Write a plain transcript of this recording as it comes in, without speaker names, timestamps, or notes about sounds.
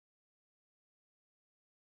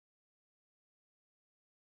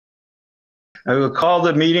I will call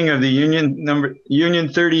the meeting of the Union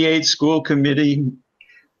 38 School Committee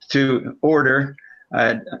to order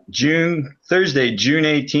Thursday, June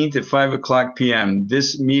 18th at 5 p.m.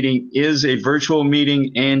 This meeting is a virtual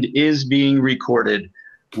meeting and is being recorded.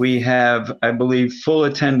 We have, I believe, full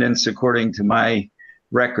attendance according to my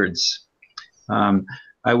records.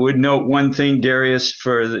 I would note one thing, Darius,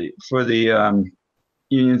 for the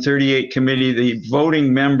Union 38 committee, the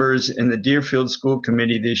voting members in the Deerfield School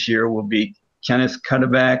Committee this year will be Kenneth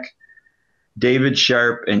Cuddeback, David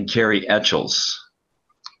Sharp, and Carrie Etchells.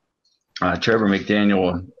 Trevor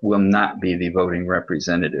McDaniel will not be the voting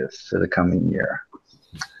representative for the coming year.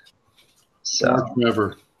 So,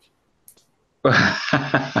 Trevor.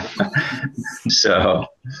 So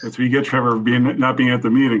that's what you get, Trevor, not being at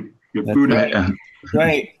the meeting. You get booted.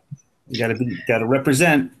 Right. You gotta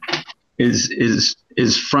represent.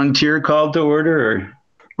 Is Frontier called to order? Or?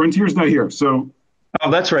 Frontier's not here, so. Oh,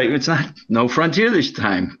 that's right. It's no Frontier this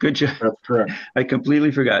time. Good job. That's correct. I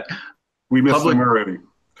completely forgot. We missed them already.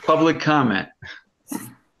 Public comment.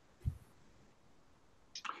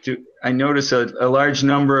 I notice a large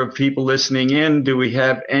number of people listening in. Do we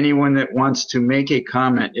have anyone that wants to make a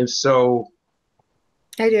comment? If so.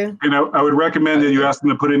 I do. And I would recommend that you ask them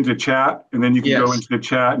to put it into chat, and then you can go into the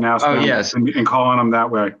chat and ask them and call on them that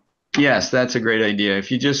way. Yes, that's a great idea.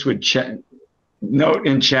 If you just would note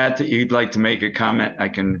in chat that you'd like to make a comment, I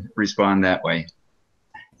can respond that way.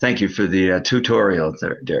 Thank you for the tutorial,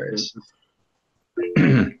 Darius.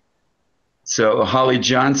 So Holly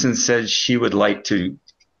Johnson says she would like to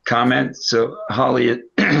comment. So Holly,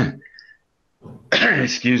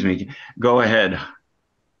 excuse me, go ahead.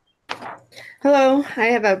 Hello, I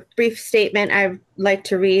have a brief statement I'd like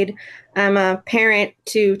to read. I'm a parent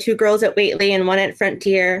to 2 girls at Whately and 1 at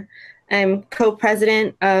Frontier. I'm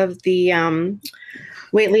co-president of the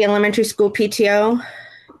Whately Elementary School PTO,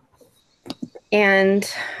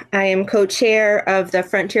 and I am co-chair of the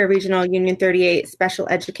Frontier Regional Union 38 Special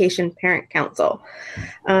Education Parent Council.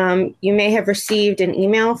 You may have received an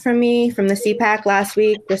email from me from the CPAC last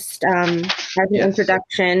week, just as an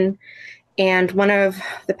introduction. And one of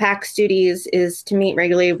the PAC's duties is to meet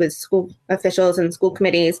regularly with school officials and school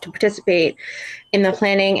committees to participate in the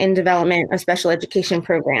planning and development of special education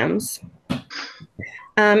programs.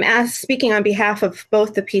 Speaking on behalf of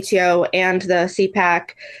both the PTO and the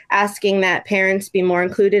CPAC, asking that parents be more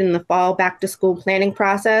included in the fall back to school planning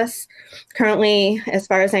process. Currently, as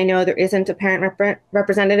far as I know, there isn't a parent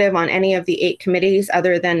representative on any of the 8 committees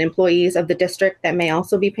other than employees of the district that may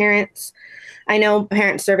also be parents. I know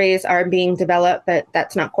parent surveys are being developed, but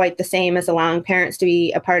that's not quite the same as allowing parents to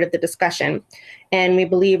be a part of the discussion. And we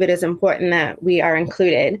believe it is important that we are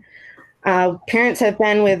included. Parents have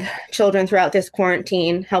been with children throughout this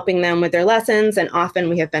quarantine, helping them with their lessons, and often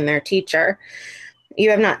we have been their teacher.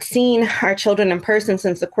 You have not seen our children in person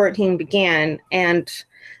since the quarantine began, and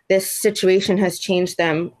this situation has changed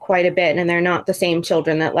them quite a bit, and they're not the same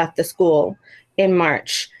children that left the school in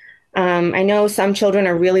March. I know some children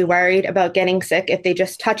are really worried about getting sick if they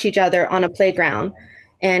just touch each other on a playground.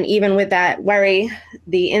 And even with that worry,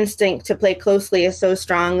 the instinct to play closely is so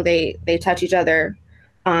strong, they touch each other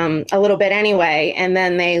a little bit anyway. And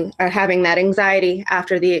then they are having that anxiety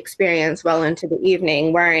after the experience well into the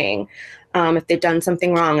evening, worrying if they've done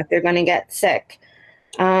something wrong, if they're going to get sick.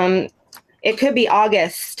 It could be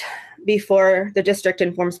August before the district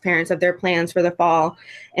informs parents of their plans for the fall,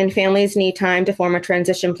 and families need time to form a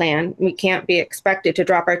transition plan. We can't be expected to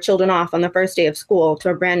drop our children off on the first day of school to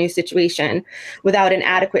a brand new situation without an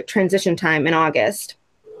adequate transition time in August.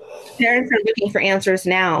 Parents are looking for answers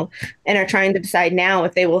now and are trying to decide now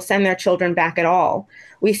if they will send their children back at all.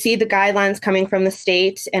 We see the guidelines coming from the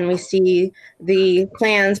state and we see the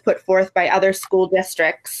plans put forth by other school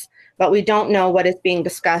districts, but we don't know what is being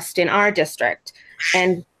discussed in our district.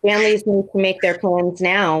 And families need to make their plans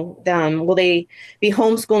now. Will they be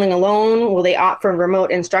homeschooling alone? Will they opt for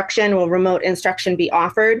remote instruction? Will remote instruction be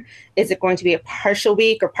offered? Is it going to be a partial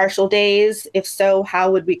week or partial days? If so,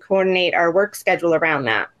 how would we coordinate our work schedule around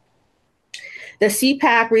that? The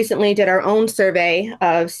CPAC recently did our own survey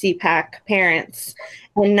of CPAC parents,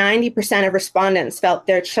 and 90% of respondents felt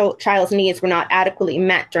their child's needs were not adequately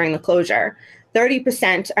met during the closure.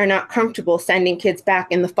 30% are not comfortable sending kids back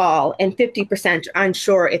in the fall, and 50% are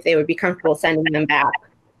unsure if they would be comfortable sending them back.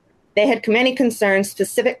 They had many concerns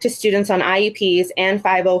specific to students on IEPs and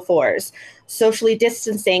 504s. Socially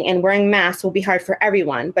distancing and wearing masks will be hard for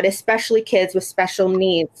everyone, but especially kids with special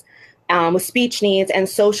needs, with speech needs and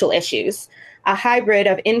social issues. A hybrid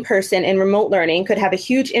of in-person and remote learning could have a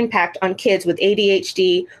huge impact on kids with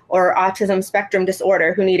ADHD or autism spectrum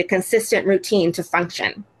disorder who need a consistent routine to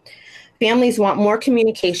function. Families want more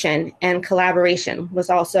communication and collaboration was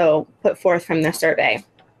also put forth from the survey.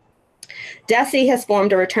 DESE has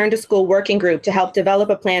formed a return to school working group to help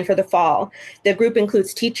develop a plan for the fall. The group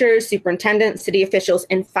includes teachers, superintendents, city officials,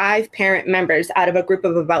 and 5 parent members out of a group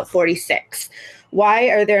of about 46. Why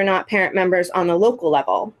are there not parent members on the local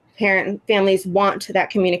level? Families want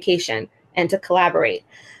that communication and to collaborate.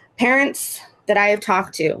 Parents that I have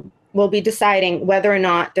talked to will be deciding whether or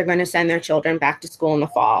not they're going to send their children back to school in the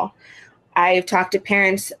fall. I've talked to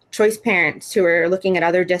parents, choice parents, who are looking at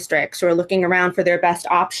other districts, who are looking around for their best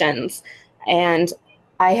options. And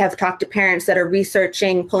I have talked to parents that are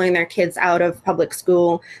researching pulling their kids out of public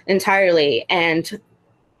school entirely and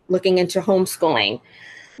looking into homeschooling.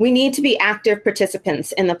 We need to be active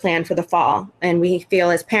participants in the plan for the fall, and we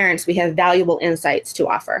feel as parents we have valuable insights to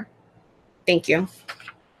offer. Thank you.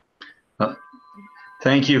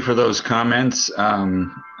 Thank you for those comments.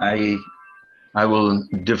 I will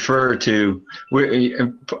defer to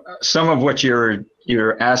some of what you're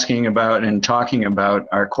asking about and talking about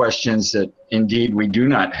are questions that indeed we do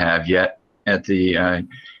not have yet at the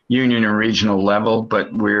union and regional level,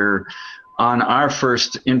 but we're on our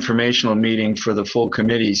first informational meeting for the full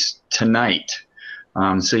committees tonight.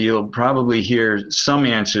 So you'll probably hear some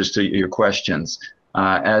answers to your questions.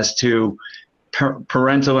 As to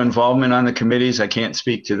parental involvement on the committees, I can't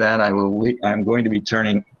speak to that. I'm going to be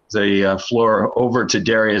turning the floor over to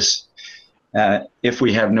Darius. If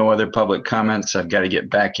we have no other public comments, I've got to get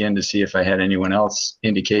back in to see if I had anyone else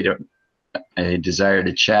indicate a desire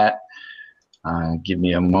to chat. Give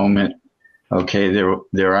me a moment. Okay,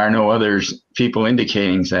 there are no others people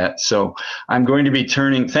indicating that. So I'm going to be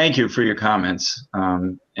turning. Thank you for your comments.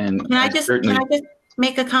 And can I just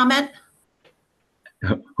make a comment?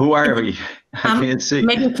 Who are we? I can't see.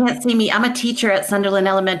 Maybe you can't see me. I'm a teacher at Sunderland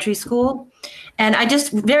Elementary School. And I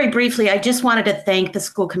just wanted to thank the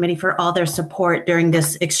school committee for all their support during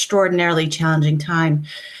this extraordinarily challenging time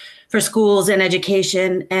for schools and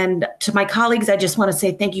education. And to my colleagues, I just want to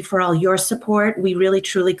say thank you for all your support. We really,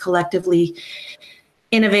 truly, collectively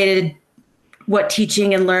innovated what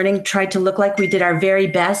teaching and learning tried to look like. We did our very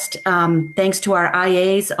best. Thanks to our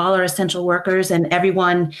IAs, all our essential workers, and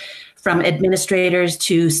everyone from administrators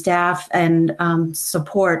to staff and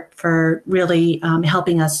support for really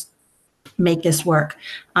helping us make this work.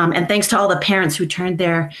 And thanks to all the parents who turned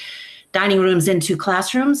their dining rooms into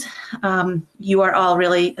classrooms. You are all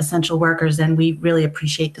really essential workers, and we really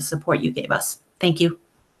appreciate the support you gave us. Thank you.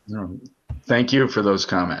 Thank you for those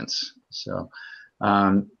comments. So,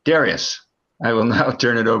 Darius, I will now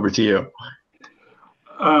turn it over to you.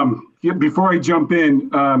 Before I jump in,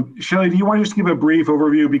 Shelley, do you want to just give a brief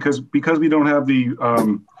overview because we don't have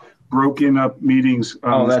the broken up meetings?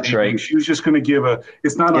 Oh, that's right. She was just going to give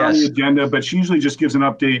it's not on the agenda, but she usually just gives an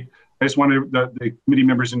update. I just wanted the committee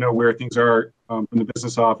members to know where things are from the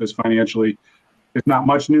business office financially. It's not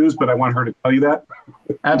much news, but I want her to tell you that.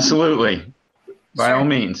 Absolutely. By all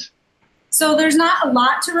means. So there's not a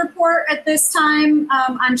lot to report at this time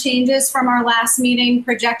on changes from our last meeting.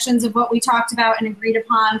 Projections of what we talked about and agreed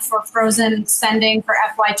upon for frozen spending for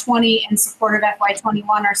FY20 in support of FY21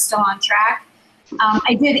 are still on track.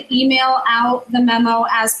 I did email out the memo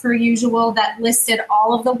as per usual that listed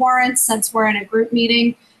all of the warrants. Since we're in a group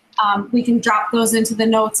meeting, we can drop those into the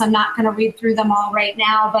notes. I'm not going to read through them all right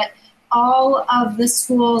now, but all of the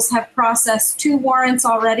schools have processed 2 warrants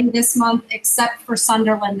already this month, except for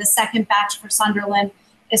Sunderland. The second batch for Sunderland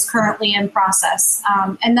is currently in process.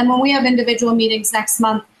 And then when we have individual meetings next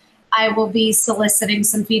month, I will be soliciting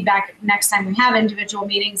some feedback next time we have individual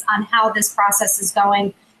meetings on how this process is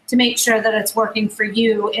going to make sure that it's working for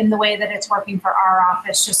you in the way that it's working for our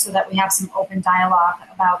office, just so that we have some open dialogue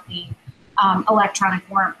about the electronic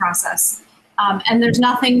warrant process. And there's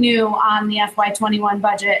nothing new on the FY21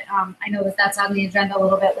 budget. I know that that's on the agenda a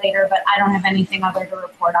little bit later, but I don't have anything other to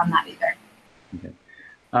report on that either. Okay.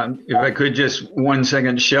 If I could just 1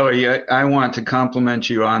 second, Shelley, I want to compliment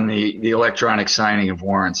you on the electronic signing of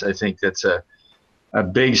warrants. I think that's a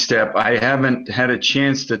big step. I haven't had a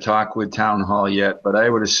chance to talk with Town Hall yet, but I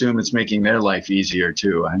would assume it's making their life easier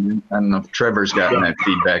too. I don't know if Trevor's gotten that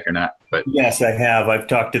feedback or not. But yes, I have. I've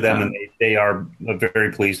talked to them, and they are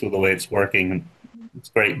very pleased with the way it's working. And it's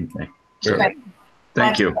great. Okay. So,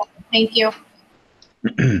 thank you. Thank you.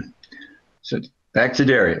 So back to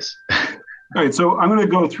Darius. All right. So I'm going to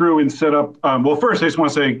go through and set up. Well, first, I just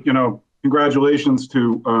want to say, congratulations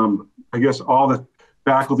to, I guess, all the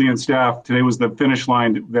faculty and staff. Today was the finish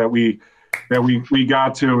line that we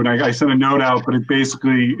got to, and I sent a note out, but it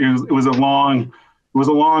was a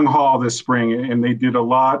long haul this spring, and they did a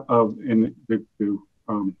lot of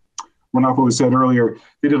off what was said earlier,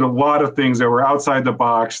 they did a lot of things that were outside the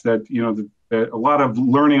box, that, a lot of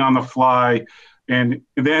learning on the fly. And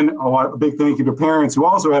then a big thank you to parents who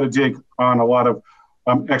also had to take on a lot of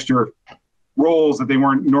extra roles that they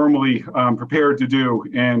weren't normally prepared to do.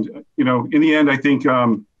 And, in the end, I think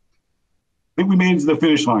we made it to the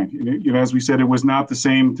finish line. As we said, it was not the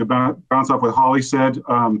same, to bounce off what Holly said.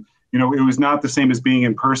 It was not the same as being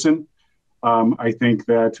in person. I think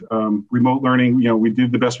that remote learning, we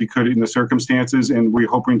did the best we could in the circumstances, and we're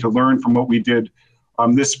hoping to learn from what we did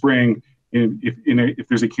this spring if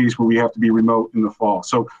there's a case where we have to be remote in the fall.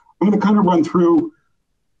 So I'm going to kind of run through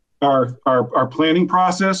our planning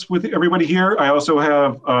process with everybody here. I also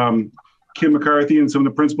have Kim McCarthy and some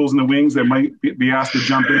of the principals in the wings that might be asked to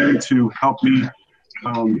jump in to help me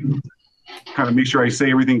kind of make sure I say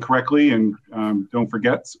everything correctly and don't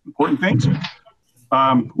forget important things.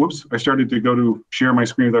 Whoops, I started to go to share my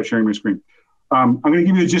screen without sharing my screen. I'm going to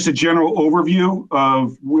give you just a general overview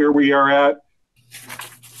of where we are at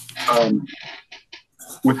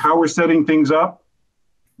with how we're setting things up,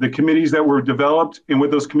 the committees that were developed, and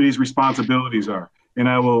what those committees' responsibilities are. And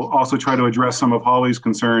I will also try to address some of Holly's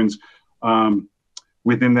concerns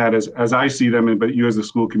within that as I see them, but you as the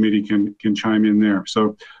school committee can chime in there.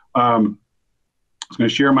 So I'm just going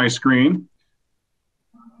to share my screen,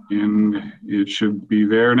 and it should be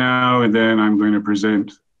there now, and then I'm going to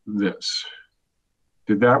present this.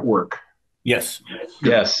 Did that work? Yes.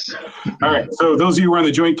 Yes. All right. So those of you who were on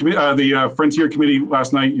the joint committee, the Frontier committee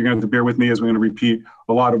last night, you're going to have to bear with me as we're going to repeat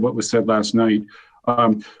a lot of what was said last night.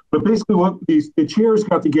 But basically, what the chairs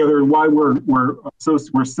got together and why we're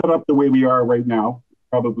set up the way we are right now,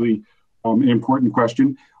 probably an important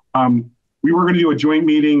question. We were going to do a joint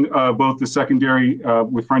meeting, both the secondary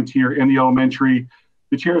with Frontier and the elementary.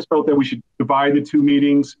 The chairs felt that we should divide the two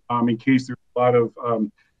meetings in case there's a lot of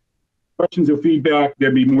questions or feedback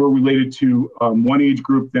that be more related to one age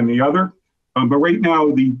group than the other. But right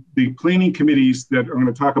now, the planning committees that are going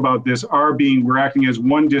to talk about this we're acting as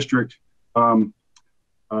one district talking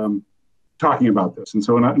about this. And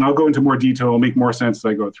so, and I'll go into more detail, it'll make more sense as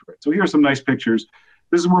I go through it. So here are some nice pictures.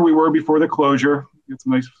 This is where we were before the closure. It's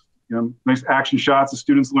nice, nice action shots of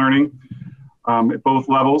students learning at both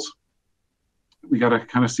levels. We got to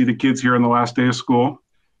kind of see the kids here on the last day of school.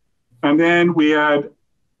 And then we had,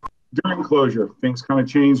 during closure, things kind of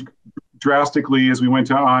changed drastically as we went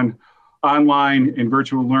to online and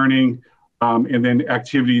virtual learning, and then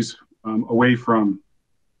activities away from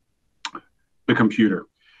the computer.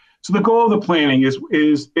 So the goal of the planning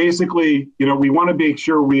is basically, we want to make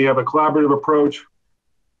sure we have a collaborative approach,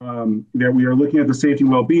 that we are looking at the safety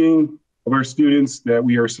and well-being of our students, that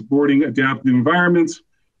we are supporting adaptive environments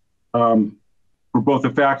for both the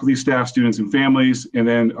faculty, staff, students, and families, and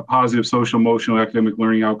then a positive social, emotional, academic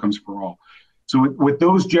learning outcomes for all. So with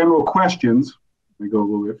those general questions, let me go a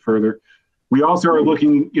little bit further. We also are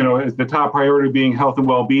looking, as the top priority being health and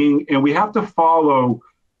well-being, and we have to follow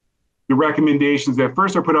the recommendations that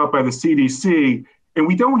first are put out by the CDC, and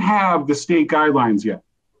we don't have the state guidelines yet.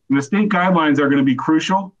 And the state guidelines are going to be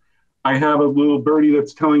crucial. I have a little birdie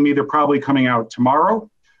that's telling me they're probably coming out tomorrow.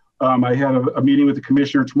 I had a meeting with the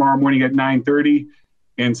commissioner tomorrow morning at 9:30.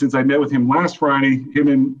 And since I met with him last Friday, him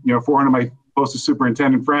and 400 of my closest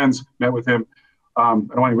superintendent friends met with him. I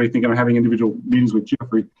don't want anybody thinking I'm having individual meetings with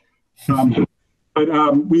Jeffrey. He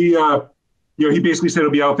basically said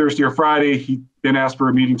it'll be out Thursday or Friday. He then asked for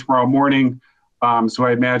a meeting tomorrow morning. So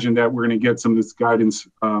I imagine that we're going to get some of this guidance,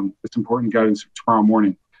 this important guidance tomorrow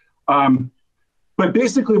morning. But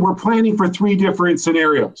basically, we're planning for 3 different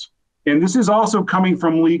scenarios. And this is also coming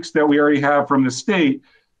from leaks that we already have from the state.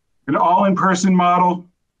 An all-in-person model,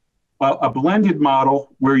 a blended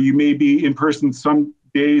model where you may be in person some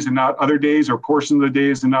days and not other days, or portions of the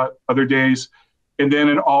days and not other days, and then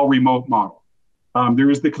an all-remote model. There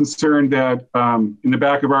is the concern that in the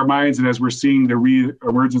back of our minds, and as we're seeing the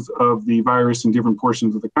re-emergence of the virus in different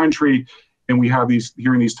portions of the country, and we have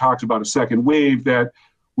hearing these talks about a second wave, that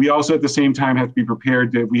we also at the same time have to be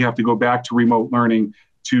prepared that we have to go back to remote learning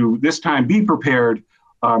to this time be prepared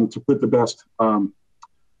to put the best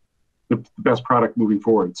product moving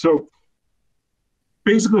forward. So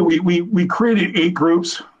basically, we created 8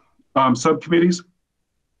 groups, subcommittees.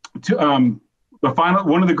 One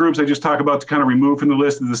of the groups I just talked about to kind of remove from the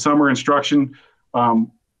list is the summer instruction. By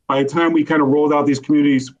the time we kind of rolled out these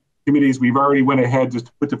committees, we've already went ahead just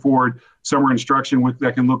to put forward summer instruction, what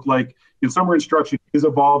that can look like. And summer instruction is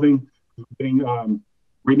evolving.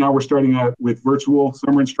 Right now, we're starting out with virtual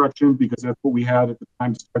summer instruction because that's what we had at the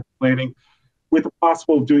time to start planning, with the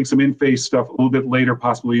possible of doing some in-face stuff a little bit later,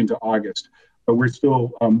 possibly into August. But we're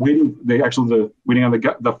still waiting on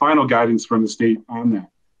the final guidance from the state on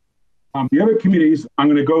that. The other committees, I'm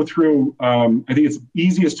going to go through. I think it's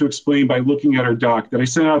easiest to explain by looking at our doc that I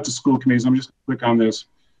sent out to school committees. I'm just going to click on this.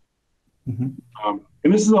 And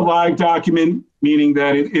this is a live document, meaning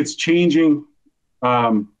that it's changing.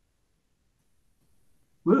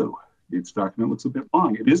 Its document looks a bit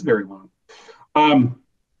long. It is very long.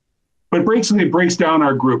 But basically, it breaks down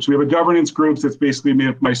our groups. We have a governance group that's basically made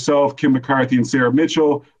of myself, Kim McCarthy, and Sarah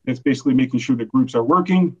Mitchell. That's basically making sure the groups are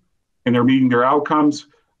working and they're meeting their outcomes.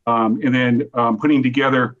 And then putting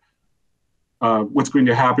together what's going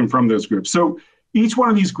to happen from those groups. So each one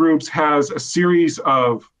of these groups has a series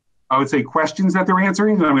of, I would say, questions that they're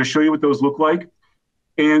answering, and I'm going to show you what those look like.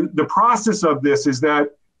 And the process of this is that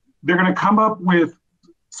they're going to come up with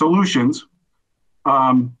solutions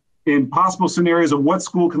in possible scenarios of what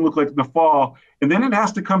school can look like in the fall, and then it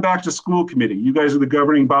has to come back to school committee. You guys are the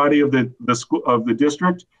governing body of the school of the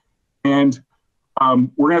district, and we're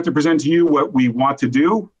going to have to present to you what we want to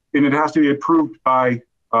do, and it has to be approved by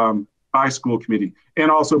school committee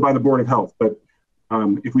and also by the Board of Health. But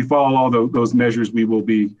if we follow all those measures, we will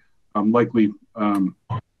be likely doing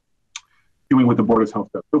what the Board of Health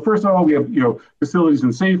does. So first of all, we have facilities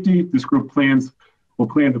and safety. This group will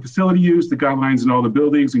plan the facility use, the guidelines in all the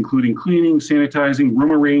buildings, including cleaning, sanitizing,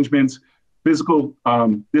 room arrangements, physical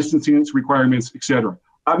distancing requirements, etc.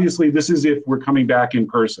 Obviously, this is if we're coming back in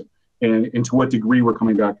person. And to what degree we're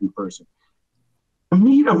coming back in person. The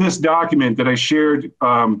meat of this document that I shared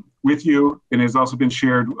with you, and has also been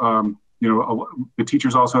shared, the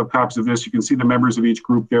teachers also have copies of this. You can see the members of each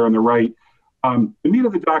group there on the right. The meat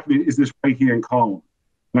of the document is this right here in column.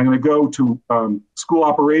 And I'm going to go to school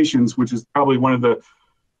operations, which is probably one of the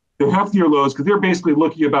heftier loads, because they're basically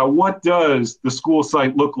looking about what does the school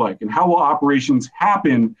site look like and how will operations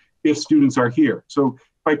happen if students are here. So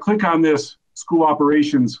if I click on this school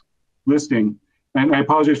operations listing, and I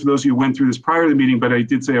apologize for those of you who went through this prior to the meeting, but I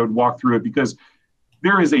did say I would walk through it because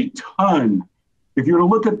there is a ton. If you were to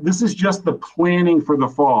look at, this is just the planning for the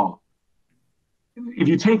fall. If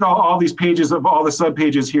you take all these pages of all the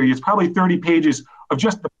subpages here, it's probably 30 pages of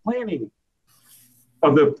just the planning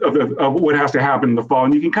of what has to happen in the fall.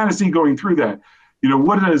 And you can kind of see going through that,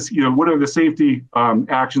 what are the safety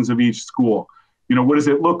actions of each school? What does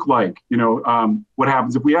it look like? What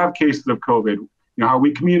happens if we have cases of COVID? How are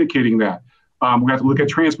we communicating that? We have to look at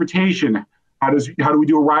transportation. How do we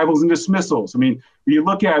do arrivals and dismissals? I mean, when you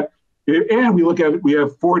look at, we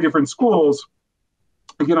have 4 different schools.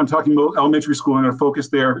 Again, I'm talking about elementary school. I'm going to focus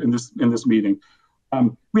there in this meeting.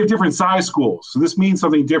 We have different size schools. So this means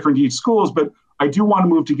something different to each schools, but I do want to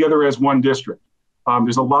move together as one district.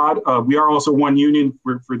 There's a lot of, we are also one union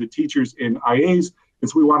for the teachers and IAs. And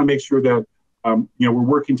so we want to make sure that, we're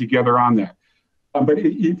working together on that. But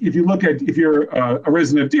if you look at, if you're a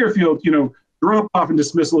resident of Deerfield, drop off and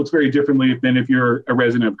dismissal looks very differently than if you're a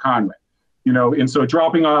resident of Conway, and so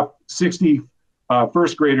dropping off 60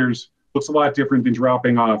 first graders looks a lot different than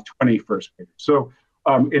dropping off 20 first graders. So,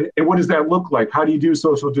 and what does that look like? How do you do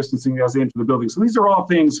social distancing as they enter the building? So these are all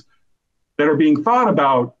things that are being thought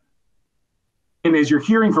about. And as you're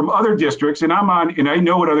hearing from other districts, and I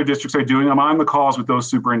know what other districts are doing, I'm on the calls with those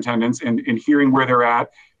superintendents and hearing where they're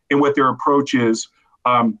at and what their approach is.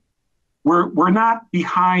 We're not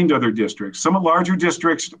behind other districts. Some larger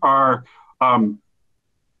districts are,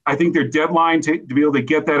 I think their deadline to be able to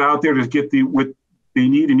get that out there, to get what they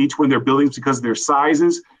need in each one of their buildings because of their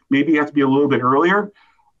sizes, maybe have to be a little bit earlier.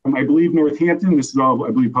 I believe Northampton, this is all,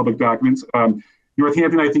 I believe, public documents.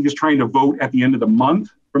 Northampton, I think, is trying to vote at the end of the month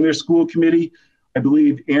from their school committee. I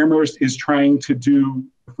believe Amherst is trying to do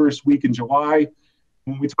the first week in July.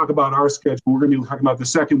 When we talk about our schedule, we're going to be talking about the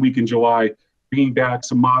second week in July, bringing back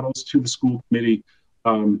some models to the school committee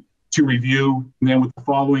to review, and then with the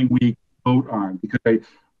following week vote on. Because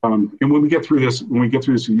and when we get through this,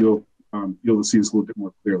 you'll see this a little bit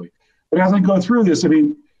more clearly. But as I go through this, I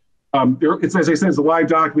mean, it's, as I said, it's a live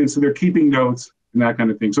document, so they're keeping notes and that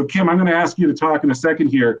kind of thing. So Kim, I'm going to ask you to talk in a second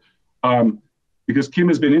here, because Kim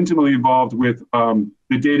has been intimately involved with the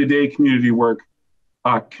day-to-day community work,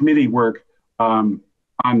 committee work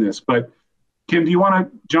on this. But Kim, do you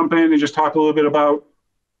want to jump in and just talk a little bit about,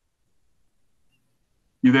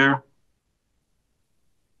 you there?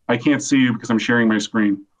 I can't see you because I'm sharing my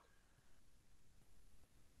screen.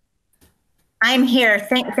 I'm here.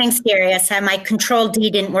 Thanks, Darius. My Control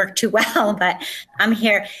D didn't work too well, but I'm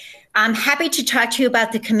here. I'm happy to talk to you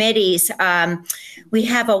about the committees. We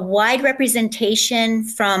have a wide representation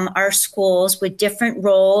from our schools with different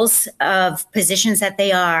roles of positions that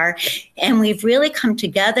they are. And we've really come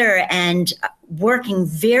together and working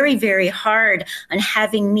very, very hard on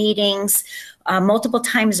having meetings multiple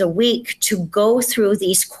times a week to go through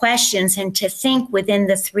these questions and to think within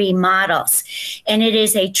the 3 models. And it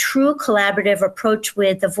is a true collaborative approach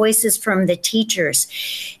with the voices from the teachers.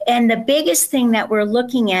 And the biggest thing that we're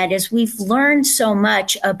looking at is we've learned so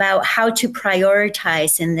much about how to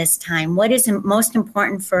prioritize in this time. What is most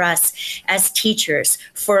important for us as teachers,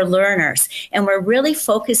 for learners? And we're really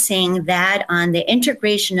focusing that on the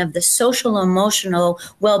integration of the social emotional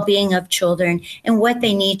well-being of children and what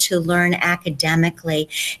they need to learn academically.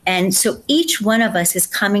 And so each one of us is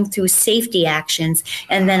coming through safety actions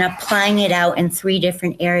and then applying it out in 3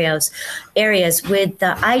 different areas with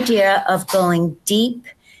the idea of going deep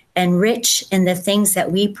and rich in the things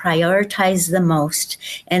that we prioritize the most,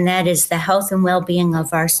 and that is the health and well-being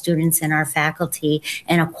of our students and our faculty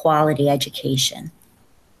and a quality education.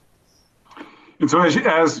 And so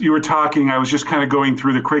as you were talking, I was just kind of going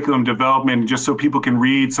through the curriculum development just so people can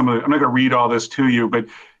read some of the, I'm not going to read all this to you, but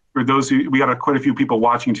for those who, we got quite a few people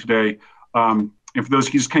watching today. And for those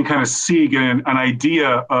who just can kind of see, get an idea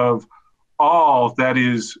of all that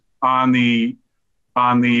is on the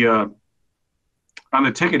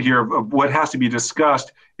ticket here of what has to be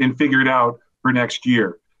discussed and figured out for next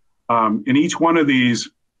year. In each one of these,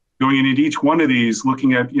 going into each one of these,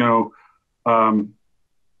 looking at,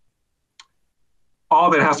 all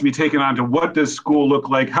that has to be taken on to what does school look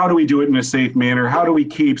like? How do we do it in a safe manner? How do we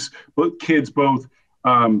keep kids both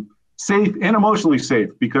safe and emotionally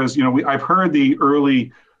safe? Because, I've heard the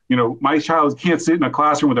early, my child can't sit in a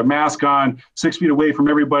classroom with a mask on 6 feet away from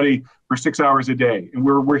everybody for 6 hours a day. And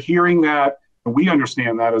we're hearing that, and we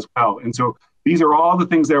understand that as well. And so these are all the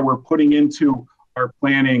things that we're putting into our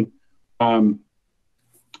planning, our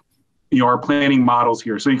planning models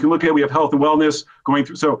here. So you can look at, we have health and wellness going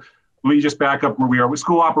through. So let me just back up where we are with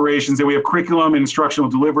school operations. Then we have curriculum and instructional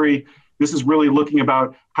delivery. This is really looking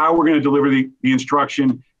about how we're going to deliver the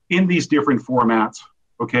instruction in these different formats.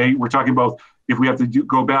 Okay, we're talking about if we have to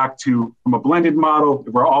go back to from a blended model,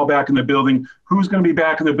 if we're all back in the building, who's going to be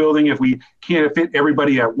back in the building if we can't fit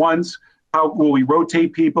everybody at once? How will we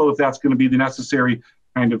rotate people if that's going to be the necessary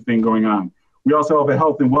kind of thing going on? We also have a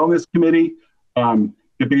health and wellness committee.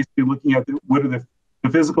 They're basically looking at what are the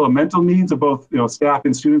physical and mental needs of both staff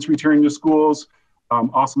and students returning to schools.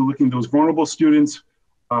 Also looking at those vulnerable students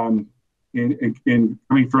in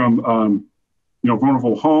coming from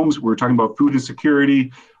vulnerable homes. We're talking about food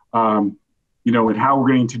insecurity, and how we're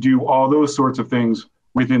going to do all those sorts of things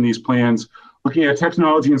within these plans. Looking at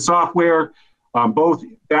technology and software, both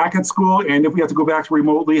back at school and if we have to go back to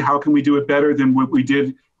remotely, how can we do it better than what we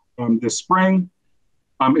did this spring?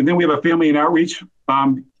 And then we have a family and outreach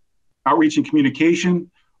and communication.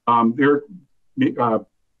 They're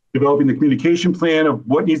developing the communication plan of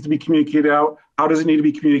what needs to be communicated out. How does it need to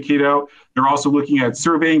be communicated out? They're also looking at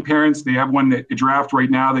surveying parents. They have one that a draft right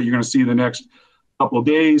now that you're going to see in the next couple of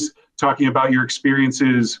days, talking about your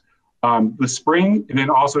experiences the spring, and then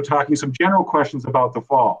also talking some general questions about the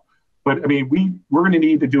fall. But I mean, we're going to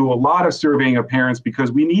need to do a lot of surveying of parents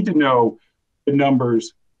because we need to know the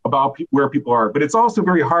numbers about where people are. But it's also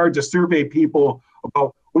very hard to survey people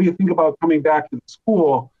about what do you think about coming back to the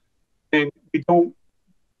school, and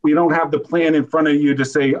we don't have the plan in front of you to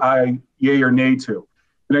say yay or nay to.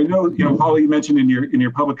 And I know, Paula, you mentioned in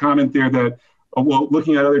your public comment there that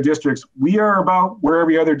looking at other districts, we are about where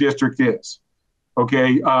every other district is.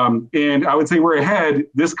 Okay, and I would say we're ahead.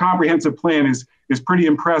 This comprehensive plan is pretty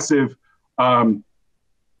impressive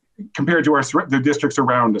compared to the districts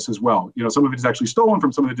around us as well. Some of it is actually stolen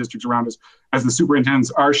from some of the districts around us as the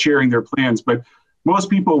superintendents are sharing their plans. But most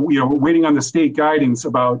people, we're waiting on the state guidance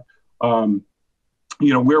about,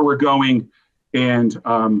 where we're going. And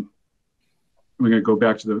we're going to go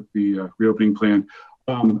back to the reopening plan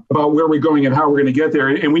about where we're going and how we're going to get there.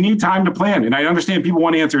 And we need time to plan. And I understand people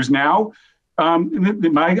want answers now. I'm going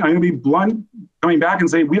to be blunt, coming back and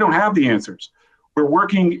say we don't have the answers. We're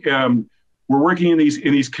working in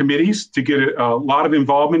these committees to get a lot of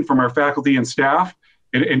involvement from our faculty and staff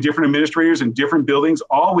and different administrators in different buildings,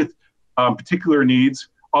 all with particular needs,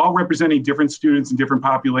 all representing different students and different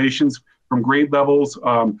populations from grade levels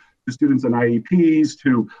to students on IEPs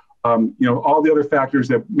to all the other factors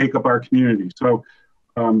that make up our community. So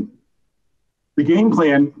the game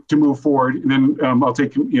plan to move forward, and then I'll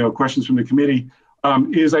take questions from the committee,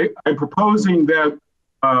 is I'm proposing that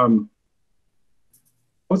I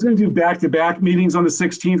was going to do back-to-back meetings on the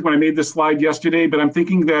 16th when I made this slide yesterday, but I'm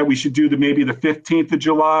thinking that we should do maybe the 15th of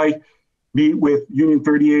July, meet with Union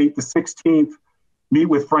 38, the 16th, meet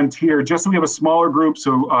with Frontier, just so we have a smaller group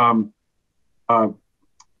so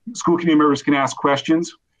school committee members can ask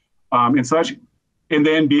questions and such, and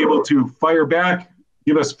then be able to fire back,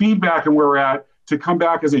 give us feedback on where we're at to come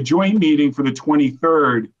back as a joint meeting for the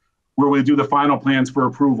 23rd, where we'll do the final plans for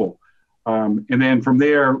approval. And then from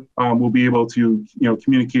there, we'll be able to,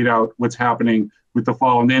 communicate out what's happening with the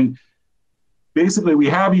fall. And then basically we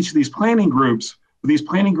have each of these planning groups. These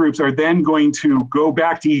planning groups are then going to go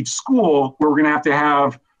back to each school, where we're going to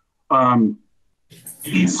have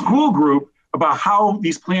each school group about how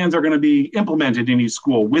these plans are going to be implemented in each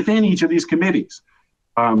school within each of these committees.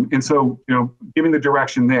 And so, giving the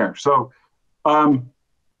direction there. So,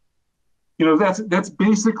 that's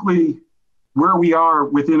basically where we are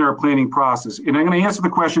within our planning process. And I'm going to answer the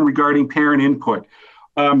question regarding parent input.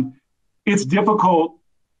 It's difficult.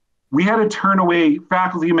 We had to turn away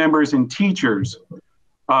faculty members and teachers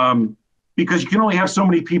because you can only have so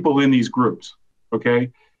many people in these groups,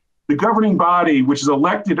 okay? The governing body, which is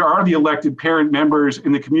elected, are the elected parent members,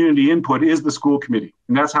 and the community input is the school committee.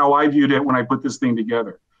 And that's how I viewed it when I put this thing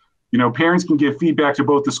together. Parents can give feedback to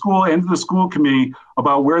both the school and to the school committee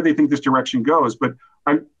about where they think this direction goes. But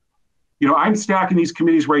I'm stacking these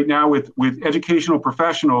committees right now with educational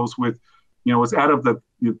professionals with, it's out of the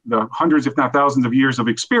hundreds, if not thousands of years of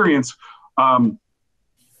experience to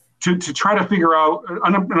try to figure out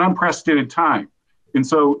an unprecedented time. And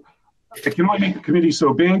so I can only make the committee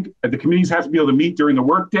so big. The committees have to be able to meet during the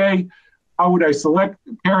workday. How would I select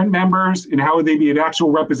parent members, and how would they be an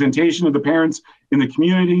actual representation of the parents in the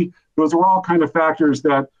community? Those are all kind of factors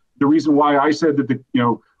that the reason why I said that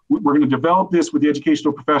we're going to develop this with the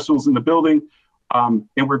educational professionals in the building, and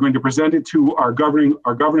we're going to present it to our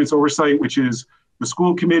governance oversight, which is the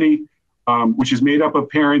school committee, which is made up of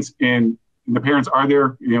parents, and the parents are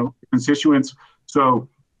their constituents. So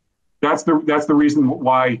that's the reason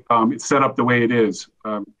why it's set up the way it is,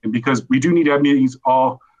 and because we do need to have meetings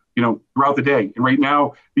all throughout the day. And right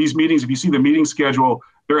now, these meetings, if you see the meeting schedule,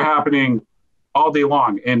 they're happening all day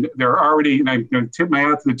long, and they're already. And I'm going to tip my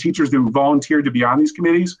hat to the teachers who volunteered to be on these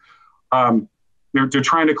committees. They're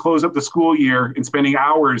trying to close up the school year and spending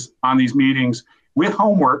hours on these meetings with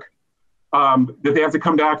homework that they have to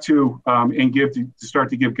come back to and give to start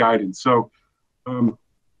to give guidance. So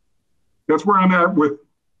that's where I'm at with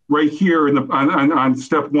right here on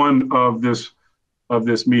step one of this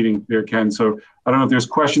meeting there, Ken. So I don't know if there's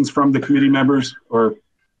questions from the committee members or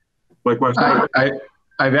likewise.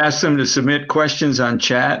 I've asked them to submit questions on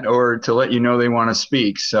chat or to let you know they want to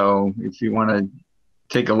speak. So if you want to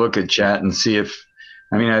take a look at chat and see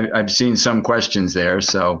I've seen some questions there.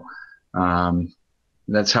 So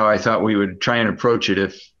that's how I thought we would try and approach it,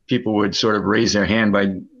 if people would sort of raise their hand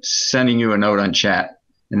by sending you a note on chat,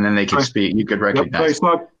 and then they could speak. You could recognize. I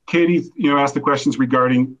saw Katie, asked the questions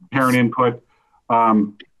regarding parent input.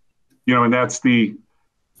 And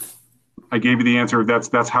I gave you the answer.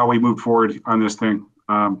 That's how we move forward on this thing.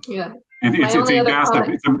 Yeah. It's a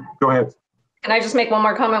massive. Go ahead. Can I just make one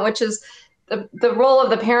more comment, which is the role of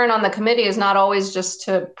the parent on the committee is not always just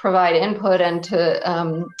to provide input and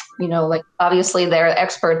to, obviously they're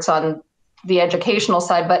experts on the educational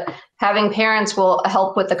side, but having parents will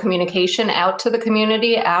help with the communication out to the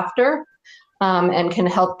community after, and can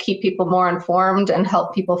help keep people more informed and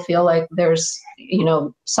help people feel like there's,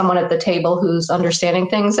 someone at the table who's understanding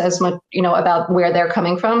things as much, about where they're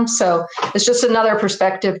coming from. So it's just another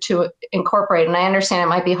perspective to incorporate. And I understand it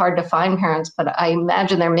might be hard to find parents, but I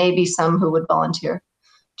imagine there may be some who would volunteer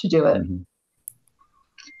to do it.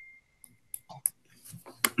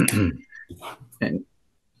 Mm-hmm.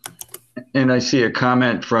 And I see a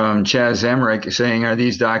comment from Chaz Emmerich saying, are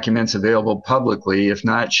these documents available publicly? If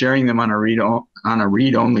not, sharing them on a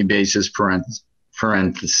read-only basis,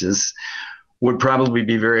 parenthesis, would probably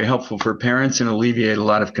be very helpful for parents and alleviate a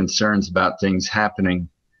lot of concerns about things happening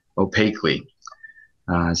opaquely.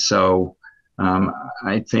 So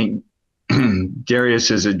I think Darius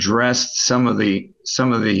has addressed some of the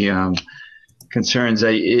concerns.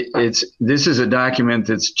 This is a document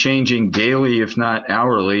that's changing daily, if not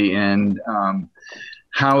hourly, and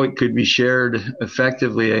how it could be shared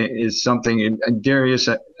effectively is something. And Darius,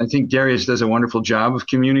 I think Darius does a wonderful job of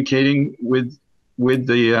communicating with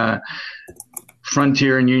the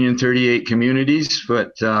Frontier and Union 38 communities,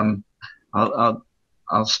 but I'll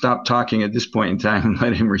stop talking at this point in time and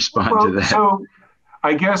let him respond to that. So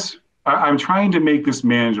I guess I'm trying to make this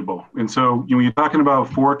manageable. And so when you're talking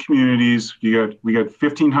about 4 communities, we got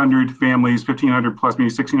 1,500 families, 1,500 plus maybe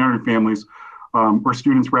 1,600 families, or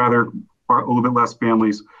students rather, or a little bit less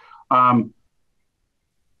families.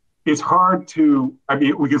 It's hard to,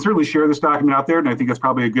 we can certainly share this document out there, and I think that's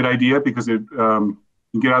probably a good idea because it can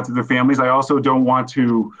get out to the families. I also don't want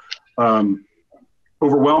to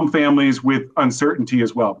overwhelm families with uncertainty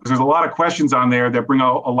as well, because there's a lot of questions on there that bring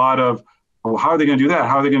out a lot of, well, how are they going to do that?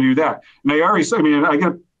 How are they going to do that? And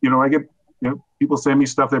I get People send me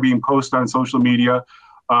stuff that are being posted on social media,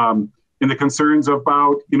 and the concerns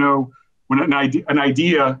about, when an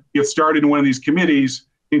idea gets started in one of these committees,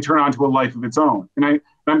 it can turn on to a life of its own. And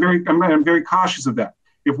I'm very cautious of that.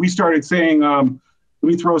 If we started saying, let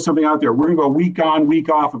me throw something out there, we're going to go week on, week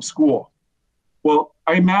off of school. Well,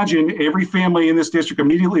 I imagine every family in this district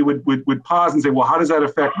immediately would pause and say, well, how does that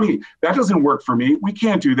affect me? That doesn't work for me. We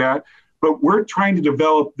can't do that. But we're trying to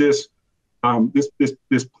develop this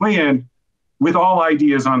plan with all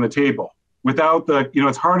ideas on the table. Without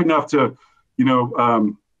it's hard enough to,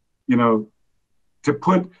 to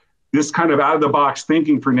put this kind of out of the box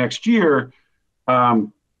thinking for next year,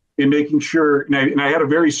 in making sure. And I had a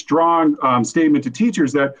very strong statement to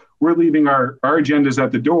teachers that we're leaving our agendas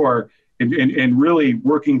at the door and really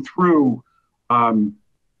working through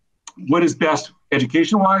what is best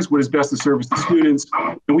education-wise, what is best to service the students.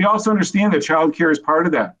 And we also understand that childcare is part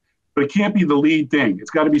of that, but it can't be the lead thing. It's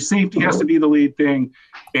got to be safety has to be the lead thing,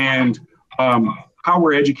 and how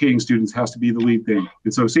we're educating students has to be the lead thing.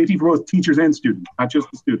 And so safety for both teachers and students, not just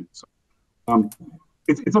the students.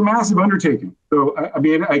 It's a massive undertaking. So,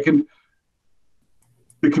 the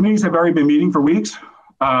committees have already been meeting for weeks.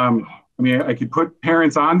 I could put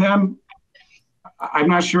parents on them. I'm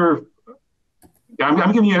not sure.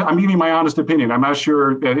 I'm giving you my honest opinion. I'm not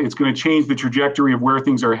sure that it's going to change the trajectory of where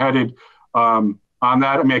things are headed on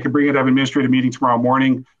that. I could bring it up an administrative meeting tomorrow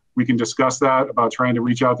morning. We can discuss that about trying to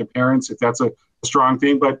reach out to parents if that's a strong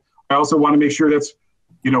thing. But I also want to make sure that's,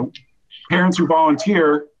 parents who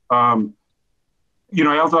volunteer, I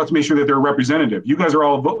also have to make sure that they're representative. You guys are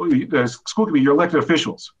all, the school committee, you're elected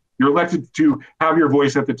officials. You're elected to have your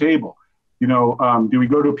voice at the table. Do we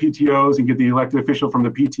go to PTOs and get the elected official from the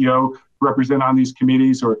PTO to represent on these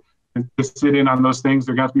committees or to sit in on those things?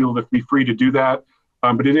 They're going to be able to be free to do that.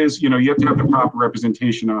 But it is, you have to have the proper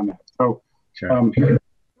representation on that. So, sure.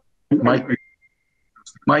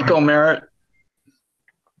 Michael Merritt.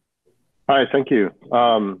 Hi, thank you.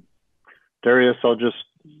 Darius, I'll just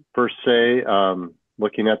first say,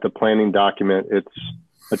 looking at the planning document, it's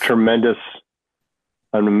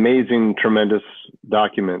an amazing, tremendous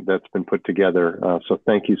document that's been put together. So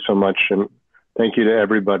thank you so much. And thank you to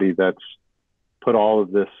everybody that's put all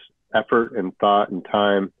of this effort and thought and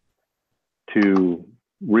time to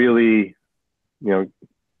really,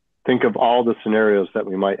 think of all the scenarios that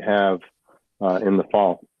we might have in the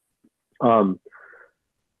fall.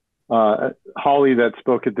 Holly that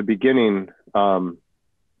spoke at the beginning, some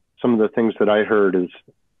of the things that I heard is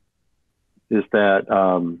that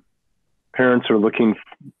parents are looking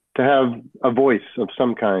to have a voice of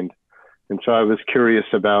some kind. And so I was curious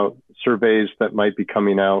about surveys that might be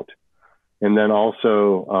coming out. And then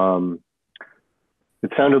also,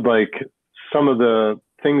 it sounded like some of the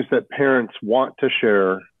things that parents want to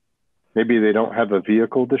share, maybe they don't have a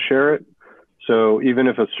vehicle to share it. So even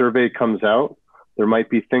if a survey comes out, there might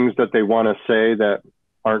be things that they want to say that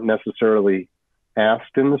aren't necessarily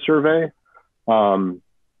asked in the survey.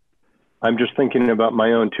 I'm just thinking about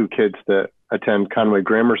my own two kids that attend Conway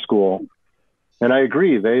Grammar School. And I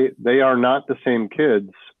agree, they are not the same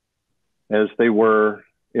kids as they were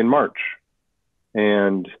in March.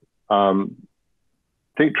 And I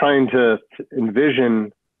think trying to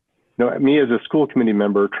envision, me as a school committee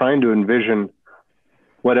member, trying to envision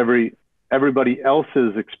what everybody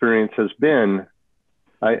else's experience has been,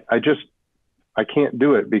 I can't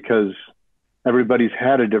do it because everybody's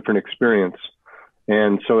had a different experience.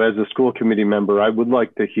 And so as a school committee member, I would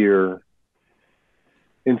like to hear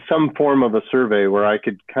in some form of a survey where I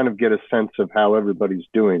could kind of get a sense of how everybody's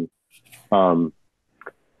doing.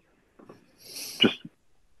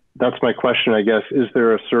 That's my question, I guess. Is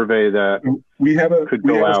there a survey that could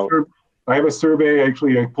go out? I have a survey.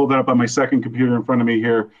 Actually, I pulled that up on my second computer in front of me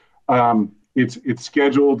here. It's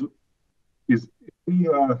scheduled.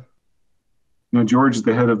 George is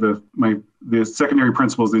the head of the secondary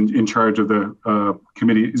principals in charge of the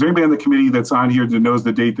committee. Is there anybody on the committee that's on here that knows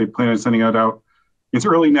the date they plan on sending that out? It's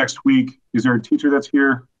early next week. Is there a teacher that's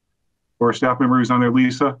here or a staff member who's on there,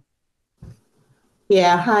 Lisa?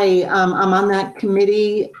 Yeah, hi, I'm on that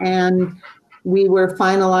committee and we were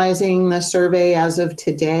finalizing the survey as of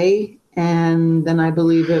today. And then I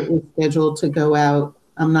believe it was scheduled to go out.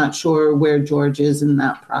 I'm not sure where George is in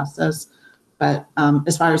that process, but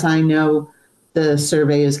as far as I know, the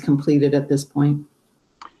survey is completed at this point.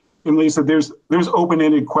 And Lisa, there's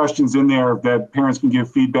open-ended questions in there that parents can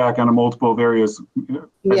give feedback on a multiple of areas.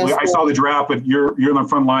 Yes, I saw the draft, but you're on the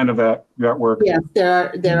front line of that work. Yes,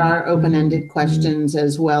 there are open-ended questions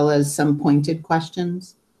as well as some pointed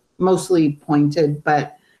questions, mostly pointed,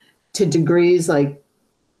 but to degrees like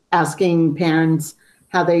asking parents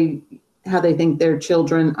how they how they think their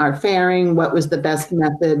children are faring, what was the best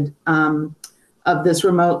method of this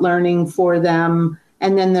remote learning for them.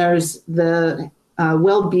 And then there's the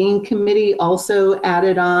well-being committee also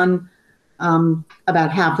added on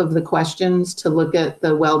about half of the questions to look at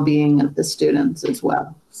the well-being of the students as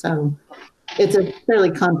well. So it's a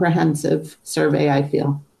fairly comprehensive survey, I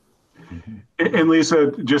feel. And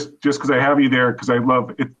Lisa, just because I have you there, because I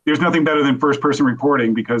love it, there's nothing better than first-person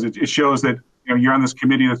reporting, because it shows that you're on this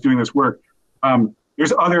committee that's doing this work. They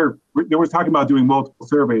were talking about doing multiple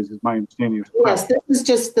surveys, is my understanding. Yes, this is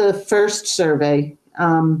just the first survey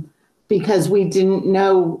because we didn't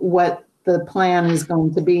know what the plan is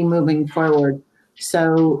going to be moving forward.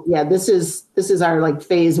 So yeah, this is our like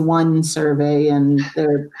phase 1 survey, and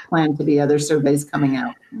there plan to be other surveys coming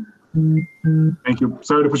out. Thank you.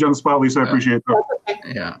 Sorry to put you on the spot, Lisa. I appreciate that.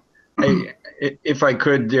 Yeah. If I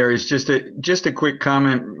could, Darius, just a quick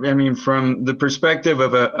comment. I mean, from the perspective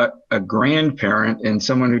of a grandparent and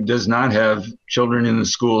someone who does not have children in the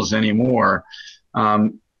schools anymore,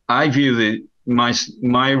 I view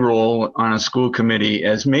my role on a school committee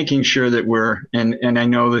as making sure that and I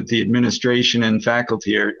know that the administration and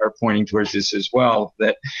faculty are pointing towards this as well,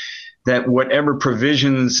 that whatever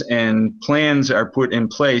provisions and plans are put in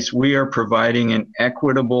place, we are providing an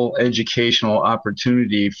equitable educational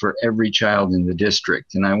opportunity for every child in the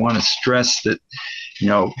district. And I want to stress that,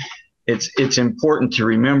 it's important to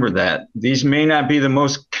remember that. These may not be the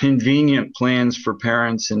most convenient plans for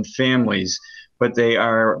parents and families, but they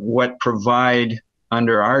are what provide,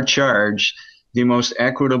 under our charge, the most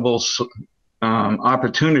equitable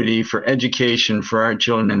opportunity for education for our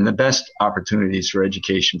children, and the best opportunities for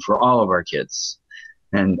education for all of our kids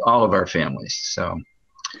and all of our families. So,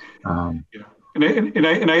 and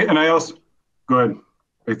I also go ahead.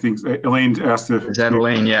 I think Elaine asked if is that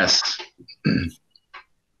Elaine? Yes.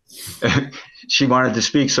 She wanted to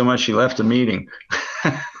speak so much she left the meeting.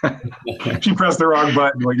 She pressed the wrong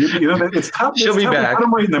button. Like, it's tough. She'll be back.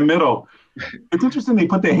 I'm right in the middle. It's interesting. They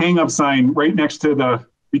put the hang up sign right next to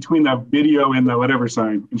between the video and the whatever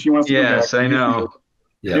sign, and she wants to go back. Yes, I know.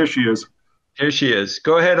 Yeah. Here she is. Here she is.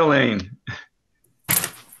 Go ahead, Elaine.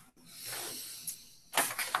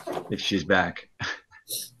 If she's back.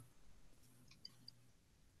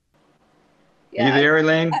 Yeah, you there,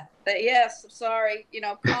 Elaine? Yes, sorry.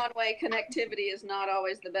 Conway connectivity is not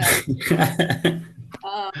always the best.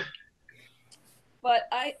 But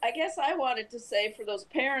I guess I wanted to say for those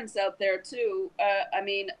parents out there too,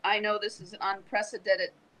 I know this is an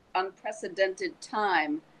unprecedented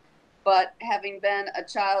time, but having been a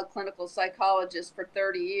child clinical psychologist for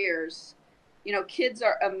 30 years, kids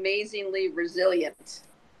are amazingly resilient.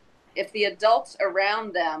 If the adults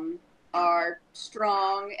around them are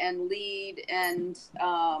strong and lead and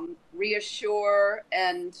reassure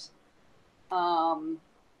and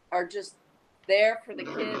are just there for the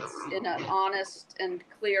kids in an honest and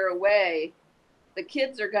clear way, the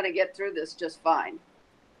kids are going to get through this just fine.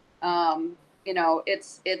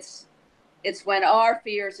 It's when our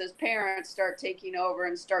fears as parents start taking over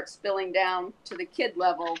and start spilling down to the kid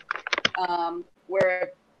level,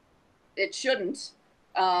 where it shouldn't,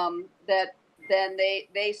 that then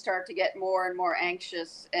they start to get more and more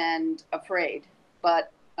anxious and afraid.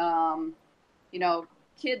 But,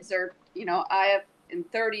 kids are, I have in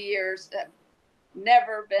 30 years have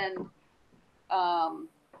never been, I'm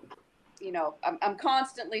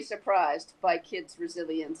constantly surprised by kids'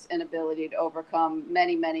 resilience and ability to overcome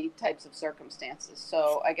many, many types of circumstances.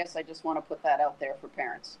 So I guess I just want to put that out there for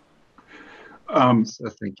parents. So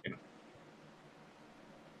thank you.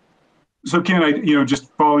 So Ken,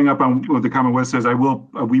 just following up on what the comment was says,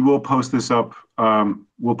 we will post this up.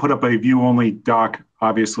 We'll put up a view-only doc,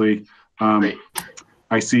 obviously. Great.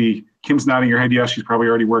 I see Kim's nodding her head. Yes, she's probably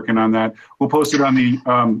already working on that. We'll post it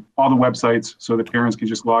on all the websites so that parents can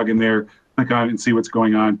just log in there, click on it, and see what's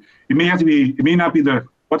going on. It may not be we'll have to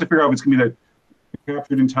figure out if it's going to be the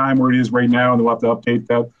captured in time where it is right now, and we'll have to update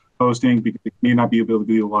that posting because it may not be able to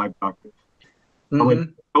be a live doc.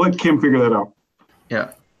 Mm-hmm. I'll let Kim figure that out.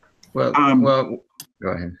 Yeah. Well, go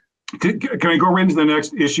ahead. Can I go right into the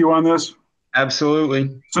next issue on this?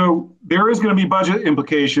 Absolutely. So there is going to be budget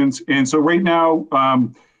implications. And so right now,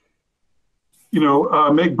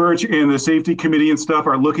 Meg Birch and the safety committee and stuff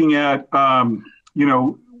are looking at,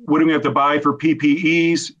 what do we have to buy for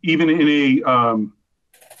PPEs, even in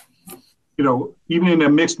a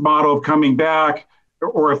mixed model of coming back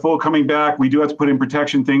or a full coming back. We do have to put in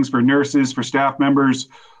protection things for nurses, for staff members,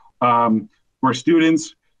 for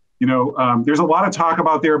students. There's a lot of talk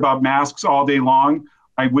about masks all day long.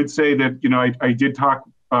 I would say that, I did talk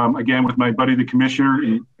again with my buddy, the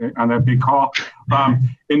commissioner, on that big call.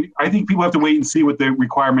 And I think people have to wait and see what the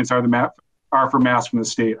requirements are for masks from the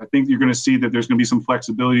state. I think you're going to see that there's going to be some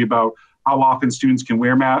flexibility about how often students can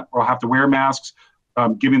wear masks or have to wear masks,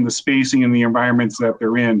 given the spacing and the environments that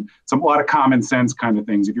they're in. A lot of common sense kind of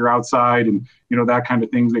things. If you're outside and, that kind of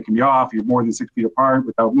things, they can be off. You're more than 6 feet apart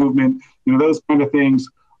without movement, those kind of things.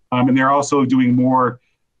 And they're also doing more,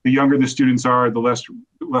 the younger the students are, the less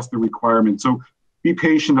the requirement. So be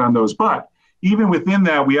patient on those. But even within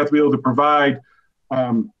that, we have to be able to provide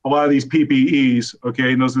a lot of these PPEs,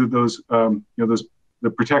 okay? And those are the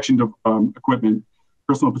protection equipment,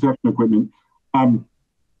 personal protection equipment.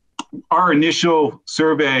 Our initial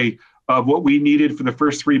survey of what we needed for the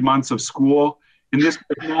first 3 months of school, and this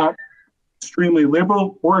was not extremely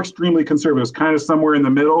liberal or extremely conservative, it's kind of somewhere in the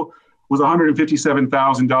middle, was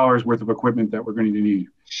 $157,000 worth of equipment that we're going to need.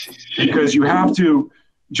 Because you have to,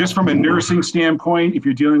 just from a nursing standpoint, if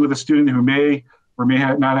you're dealing with a student who may or may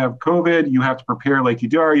not have COVID, you have to prepare like you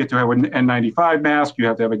do. You have to have an N95 mask. You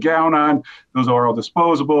have to have a gown on. Those are all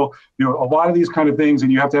disposable. A lot of these kind of things,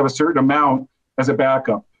 and you have to have a certain amount as a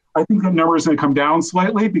backup. I think that number is going to come down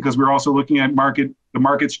slightly because we're also looking at the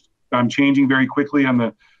market's changing very quickly on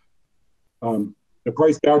the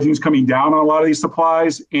price gouging is coming down on a lot of these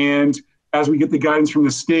supplies. And as we get the guidance from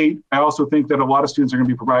the state, I also think that a lot of students are going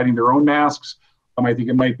to be providing their own masks. I think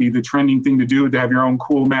it might be the trending thing to do to have your own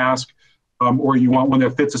cool mask, or you want one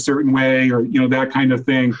that fits a certain way, or that kind of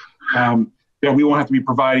thing. That we won't have to be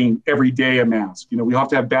providing every day a mask. We have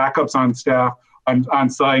to have backups on staff on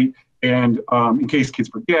site, and in case kids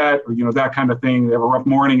forget, or that kind of thing. They have a rough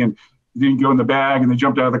morning and didn't go in the bag and they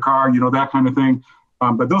jumped out of the car, that kind of thing.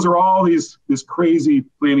 But those are all this crazy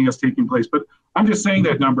planning that's taking place. But I'm just saying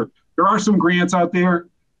that number. There are some grants out there.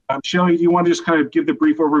 Shelley, do you want to just kind of give the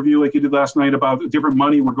brief overview like you did last night about the different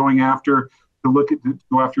money we're going after to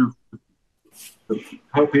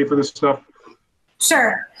help pay for this stuff?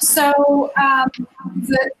 Sure. So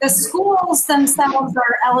the schools themselves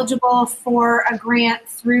are eligible for a grant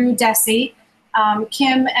through DESE.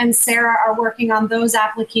 Kim and Sarah are working on those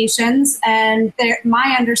applications, and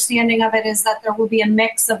my understanding of it is that there will be a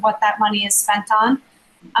mix of what that money is spent on.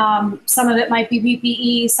 Some of it might be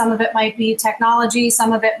PPE, some of it might be technology,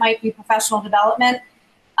 some of it might be professional development.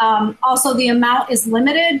 Also, the amount is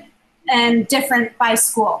limited and different by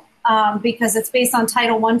school because it's based on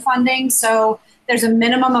Title I funding. So there's a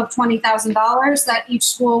minimum of $20,000 that each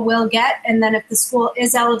school will get. And then if the school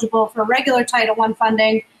is eligible for regular Title I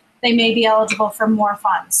funding, they may be eligible for more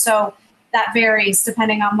funds. So that varies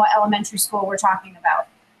depending on what elementary school we're talking about.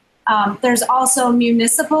 There's also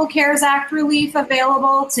municipal CARES Act relief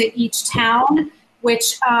available to each town,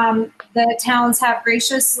 which the towns have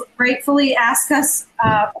gratefully asked us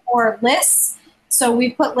for lists. So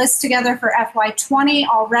we put lists together for FY20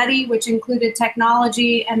 already, which included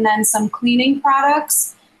technology and then some cleaning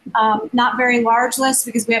products. Not very large lists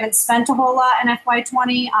because we haven't spent a whole lot in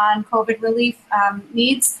FY20 on COVID relief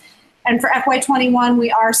needs. And for FY21, we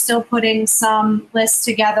are still putting some lists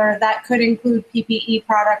together that could include PPE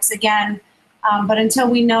products again. But until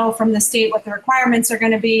we know from the state what the requirements are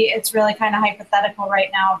going to be, it's really kind of hypothetical right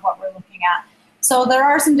now of what we're looking at. So there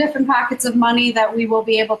are some different pockets of money that we will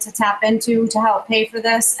be able to tap into to help pay for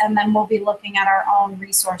this. And then we'll be looking at our own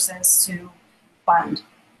resources to fund.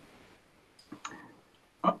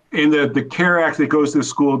 In the CARE Act that goes to the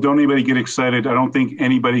school, don't anybody get excited. I don't think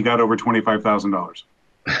anybody got over $25,000.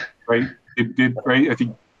 Right? It did, right? I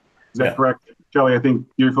think, is that correct? Shelley, I think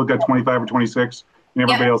Deerfield got 25 or 26, and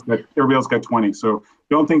everybody else got 20. So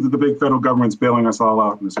don't think that the big federal government's bailing us all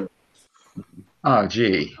out in this area. Oh,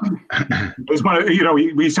 gee. I just want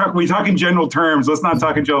to, we talk in general terms. Let's not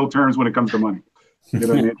talk in general terms when it comes to money. You know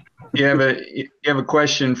what I mean? You have a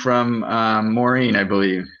question from Maureen, I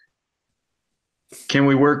believe. Can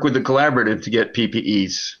we work with the collaborative to get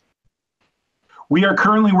PPEs? We are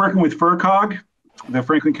currently working with FERCOG, the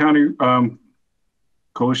Franklin County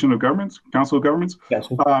Coalition of Governments, Council of Governments,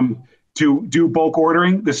 to do bulk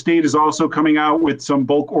ordering. The state is also coming out with some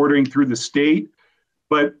bulk ordering through the state.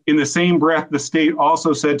 But in the same breath, the state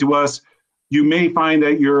also said to us, you may find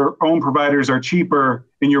that your own providers are cheaper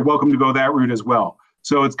and you're welcome to go that route as well.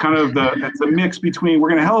 So it's kind of it's a mix between we're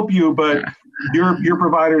going to help you, but your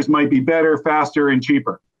providers might be better, faster, and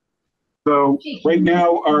cheaper. So right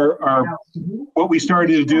now, our what we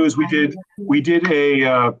started to do is we did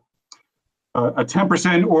a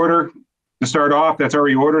 10% order to start off. That's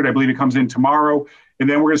already ordered. I believe it comes in tomorrow. And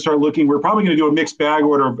then we're going to start looking. We're probably going to do a mixed bag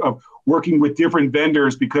order of working with different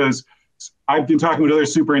vendors, because I've been talking with other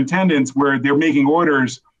superintendents where they're making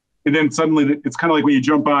orders, and then suddenly it's kind of like when you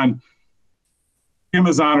jump on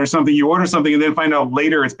Amazon or something, you order something and then find out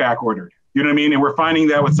later it's back ordered. You know what I mean? And we're finding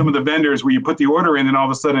that with some of the vendors where you put the order in and all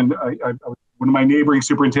of a sudden, one of my neighboring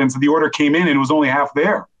superintendents said the order came in and it was only half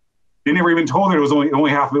there. They never even told her it was only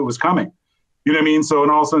half of it was coming. You know what I mean? So,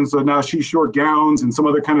 and all of a sudden, so now she's short gowns and some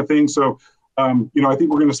other kind of thing. So, I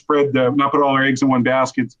think we're going to spread not put all our eggs in one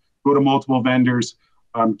basket, go to multiple vendors,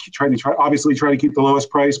 try to keep the lowest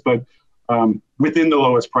price, but within the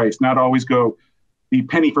lowest price, not always go the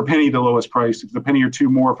penny for penny, the lowest price. If it's a penny or two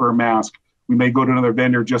more for a mask, we may go to another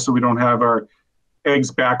vendor just so we don't have our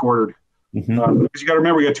eggs back ordered. Because you got to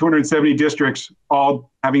remember, we got 270 districts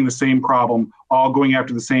all having the same problem, all going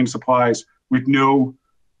after the same supplies with no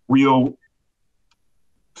real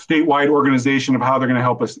statewide organization of how they're going to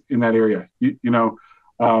help us in that area.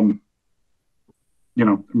 I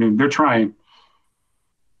mean, they're trying.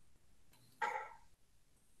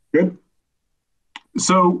 Good.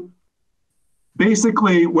 So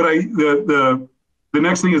basically the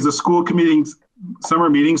next thing is the school committee summer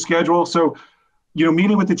meeting schedule. So,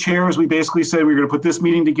 meeting with the chairs, we basically said we were going to put this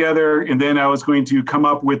meeting together, and then I was going to come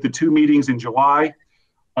up with the 2 meetings in July.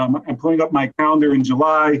 I'm pulling up my calendar in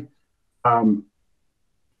July. Let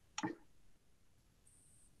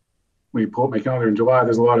me pull up my calendar in July.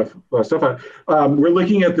 There's a lot of stuff on. We're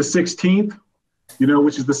looking at the 16th,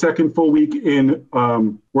 which is the second full week in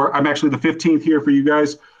where I'm actually the 15th here for you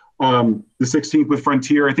guys. The 16th with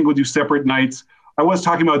Frontier. I think we'll do separate nights. I was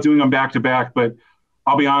talking about doing them back to back, but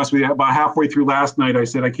I'll be honest with you, about halfway through last night, I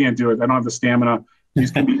said, I can't do it. I don't have the stamina.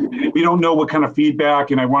 We don't know what kind of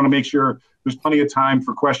feedback, and I want to make sure there's plenty of time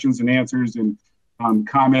for questions and answers and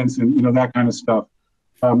comments and, that kind of stuff.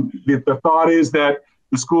 The thought is that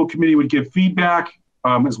the school committee would give feedback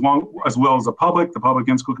as well as the public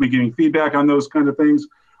and school committee giving feedback on those kind of things.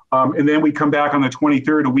 And then we come back on the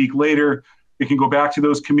 23rd, a week later. We can go back to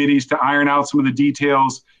those committees to iron out some of the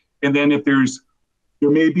details. And then if there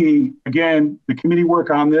may be, again, the committee work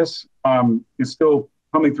on this is still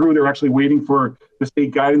coming through. They're actually waiting for the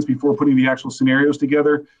state guidance before putting the actual scenarios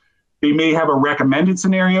together. They may have a recommended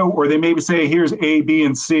scenario, or they may say, here's A, B,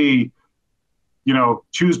 and C,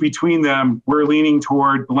 choose between them. We're leaning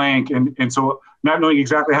toward blank. And so not knowing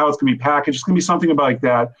exactly how it's going to be packaged, it's going to be something like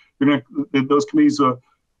that. Those committees will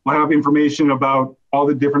have information about all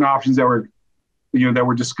the different options that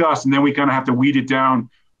were discussed. And then we kind of have to weed it down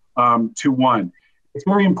to one. It's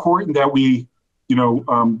very important that we,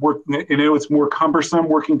 work. I know it's more cumbersome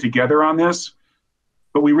working together on this,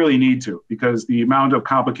 but we really need to, because the amount of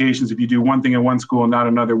complications if you do one thing in one school and not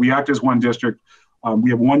another. We act as one district. We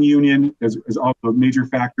have one union as also a major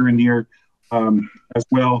factor in here as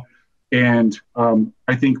well. And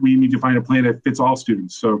I think we need to find a plan that fits all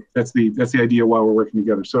students. So that's the idea while we're working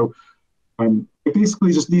together. So I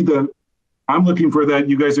basically just need I'm looking for that.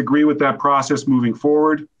 You guys agree with that process moving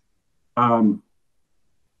forward.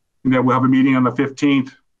 And that we'll have a meeting on the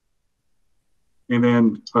 15th and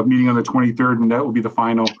then a meeting on the 23rd, and that will be the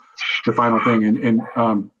final thing. And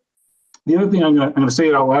the other thing, I'm going to say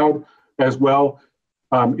it out loud as well.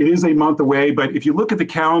 It is a month away, but if you look at the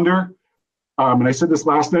calendar, and I said this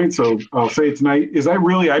last night, so I'll say it tonight,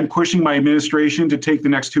 I'm pushing my administration to take the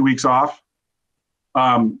next 2 weeks off,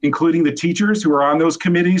 including the teachers who are on those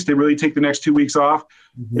committees. They really take the next 2 weeks off.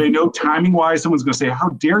 Mm-hmm. They know timing wise, someone's going to say, how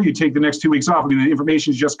dare you take the next 2 weeks off? I mean, the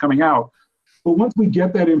information is just coming out. But once we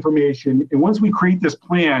get that information and once we create this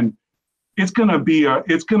plan, it's going to be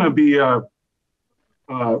a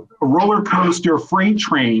roller coaster freight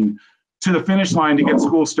train to the finish line to get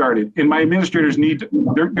school started. And my administrators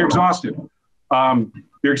they're exhausted.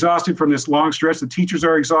 They're exhausted from this long stretch. The teachers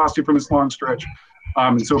are exhausted from this long stretch.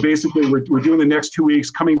 And so basically we're doing the next 2 weeks,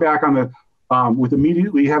 coming back on the, with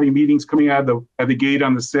immediately having meetings coming out at the gate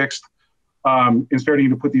on the 6th, and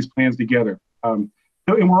starting to put these plans together. And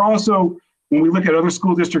we're also, when we look at other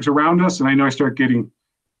school districts around us, and I know I start getting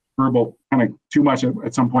verbal kind of too much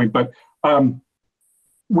at some point, but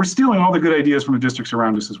we're stealing all the good ideas from the districts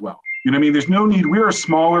around us as well. You know what I mean? There's no need. We're a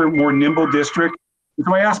smaller, more nimble district. And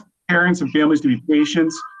so I ask parents and families to be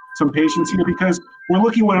some patience here, because we're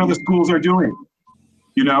looking at what other schools are doing,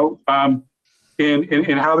 and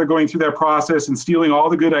how they're going through that process and stealing all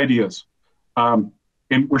the good ideas. And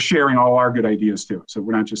we're sharing all our good ideas too. So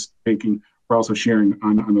we're not just taking, we're also sharing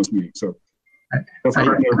on those meetings. So that's I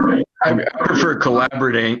prefer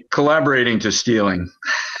collaborating to stealing.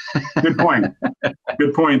 Good point.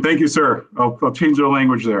 Good point. Thank you, sir. I'll change the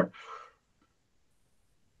language there.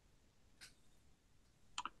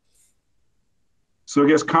 So I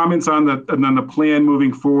guess comments on the plan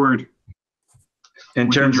moving forward. In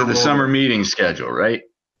terms of the summer meeting schedule, right?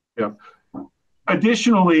 Yeah.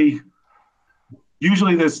 Additionally,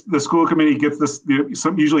 usually the school committee gets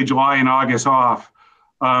usually July and August off.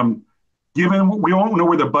 Given we won't know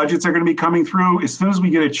where the budgets are going to be coming through, as soon as we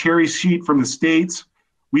get a cherry sheet from the states,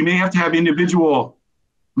 we may have to have individual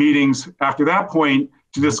meetings after that point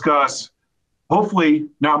to discuss, hopefully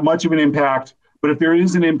not much of an impact, but if there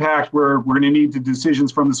is an impact where we're going to need the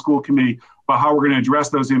decisions from the school committee about how we're going to address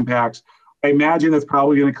those impacts. I imagine that's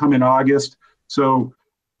probably going to come in August. So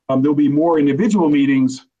there'll be more individual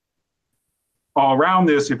meetings all around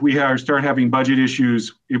this if we start having budget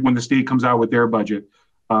issues when the state comes out with their budget.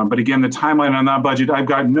 But again, the timeline on that budget, I've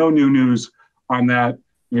got no new news on that.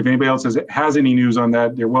 If anybody else has any news on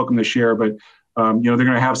that, they're welcome to share. But they're going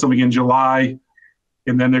to have something in July,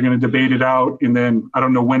 and then they're going to debate it out. And then I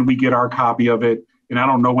don't know when we get our copy of it, and I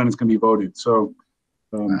don't know when it's going to be voted. So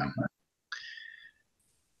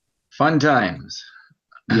fun times.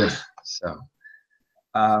 Yes.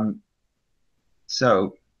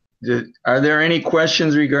 Are there any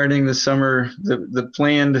questions regarding the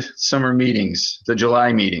planned summer meetings, the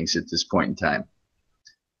July meetings at this point in time?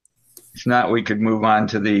 If not, we could move on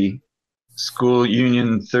to the School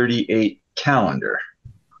Union 38 calendar.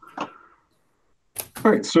 All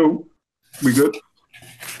right, so we good?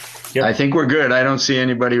 Yep. I think we're good. I don't see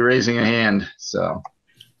anybody raising a hand, so.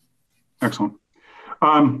 Excellent.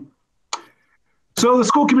 So the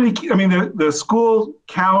school committee, the school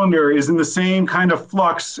calendar is in the same kind of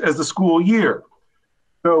flux as the school year.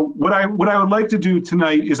 So what I would like to do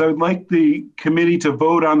tonight is I would like the committee to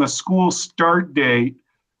vote on the school start date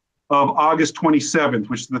of August 27th,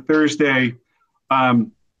 which is the Thursday.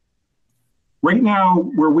 Right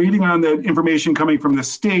now, we're waiting on the information coming from the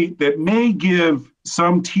state that may give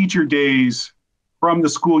some teacher days from the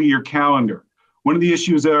school year calendar. One of the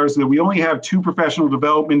issues is that we only have 2 professional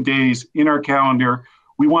development days in our calendar.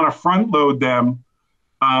 We want to front load them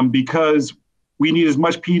because we need as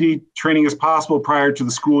much PD training as possible prior to the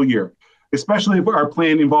school year, especially if our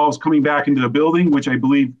plan involves coming back into the building, which I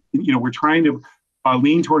believe, we're trying to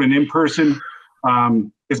lean toward an in-person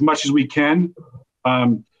as much as we can.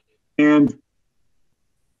 And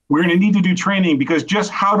we're going to need to do training because just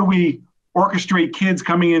how do we orchestrate kids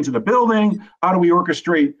coming into the building? How do we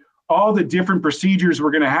orchestrate all the different procedures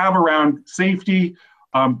we're going to have around safety,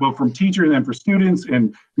 both from teachers and for students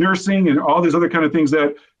and nursing and all these other kind of things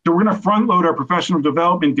so we're going to front load our professional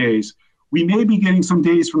development days. We may be getting some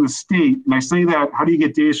days from the state. And I say that, how do you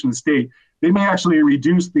get days from the state? They may actually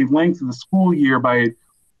reduce the length of the school year by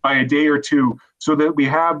a day or 2 so that we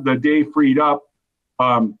have the day freed up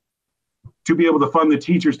to be able to fund the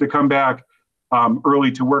teachers to come back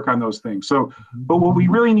early to work on those things. So, but what we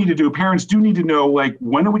really need to do, parents do need to know,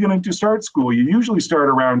 when are we going to start school? You usually start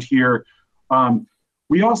around here.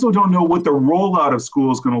 We also don't know what the rollout of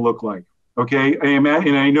school is going to look like. Okay. And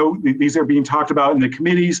I know these are being talked about in the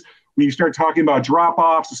committees. When you start talking about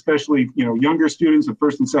drop-offs, especially, younger students in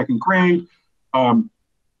 1st and 2nd grade,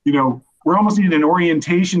 we're almost needing an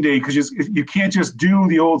orientation day because you can't just do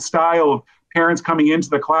the old style of parents coming into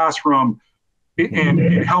the classroom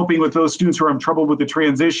and helping with those students who are in trouble with the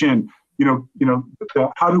transition.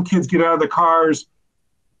 How do kids get out of the cars?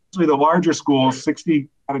 Especially the larger schools, 60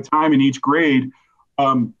 at a time in each grade.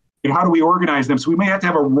 And how do we organize them? So we may have to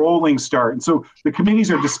have a rolling start. And so the committees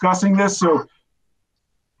are discussing this. So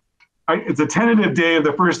it's a tentative day of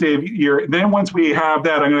the first day of the year. Then once we have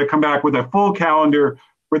that, I'm going to come back with a full calendar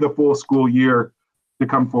for the full school year to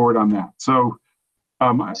come forward on that. So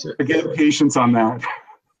again, patience on that.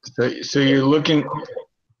 So you're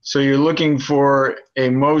looking for a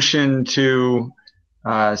motion to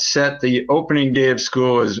set the opening day of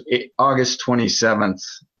school as August 27th,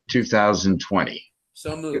 2020.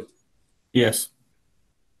 So moved. Yes.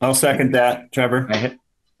 I'll second that, Trevor.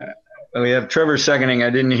 We have Trevor seconding. I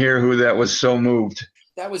didn't hear who that was so moved.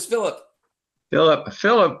 That was Philip.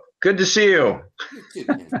 Philip, good to see you. You too,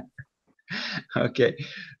 man. Okay.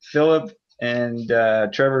 Philip and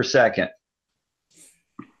Trevor second.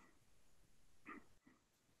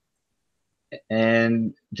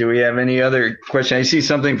 And do we have any other question? I see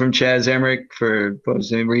something from Chaz Emmerich for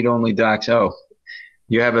posting read-only docs. Oh,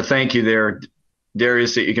 you have a thank you there,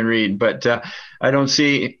 Darius, that you can read. But I don't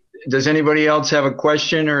see. Does anybody else have a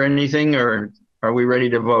question or anything, or are we ready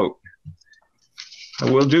to vote?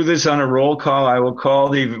 We'll do this on a roll call. I will call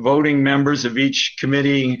the voting members of each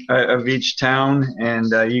committee of each town,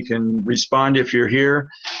 and you can respond if you're here.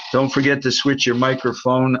 Don't forget to switch your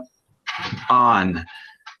microphone on.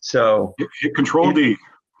 So hit Control D.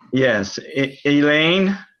 Yes.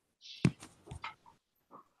 Elaine?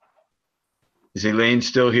 Is Elaine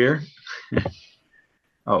still here?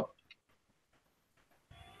 Oh.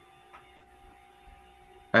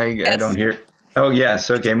 I don't hear. Oh, yes.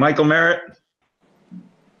 Okay. Michael Merritt?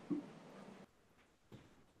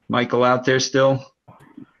 Michael out there still?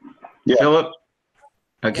 Yeah. Philip?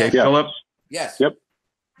 Okay, Yes. Philip? Yes. Yep.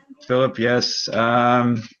 Philip, yes.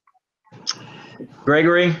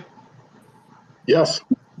 Gregory? Yes.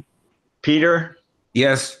 Peter?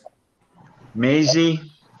 Yes. Maisie?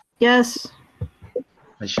 Yes.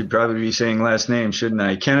 I should probably be saying last name, shouldn't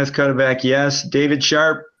I? Kenneth Cutterback, yes. David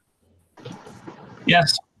Sharp?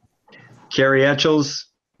 Yes. Carrie Etchells?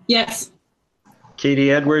 Yes.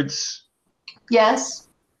 Katie Edwards? Yes.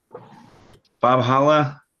 Bob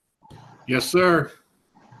Holla? Yes, sir.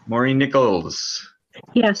 Maureen Nichols?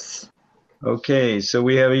 Yes. Okay, so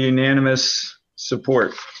we have a unanimous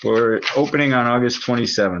support for opening on August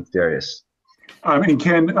 27th, Darius. And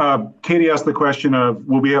Ken, Katie asked the question of,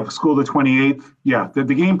 will we have school the 28th? Yeah, the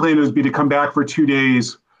game plan would be to come back for 2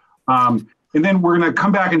 days. And then we're going to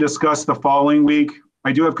come back and discuss the following week.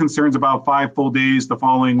 I do have concerns about 5 full days the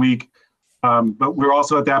following week. But we're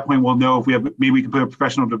also at that point, we'll know if maybe we can put a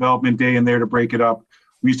professional development day in there to break it up.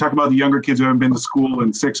 We talk about the younger kids who haven't been to school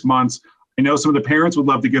in 6 months. I know some of the parents would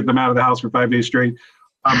love to get them out of the house for 5 days straight.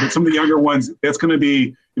 But some of the younger ones, that's going to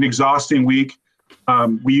be an exhausting week.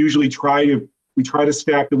 We usually try to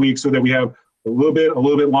stack the week so that we have a little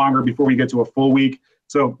bit longer before we get to a full week.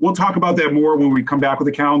 So we'll talk about that more when we come back with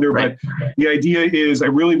the calendar. Right. But the idea is I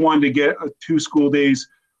really wanted to get 2 school days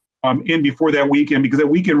in before that weekend, because that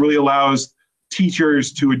weekend really allows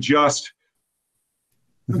teachers to adjust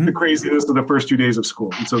the craziness of the first 2 days of school.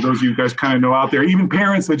 And so those of you guys kind of know out there, even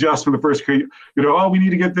parents adjust for the first, oh, we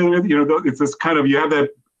need to get there. It's this kind of, you have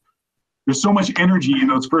that, there's so much energy in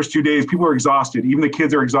those first 2 days. People are exhausted. Even the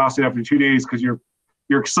kids are exhausted after 2 days because you're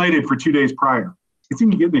excited for 2 days prior. It's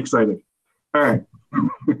even getting excited. All right.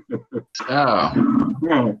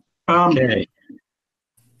 Oh. Okay.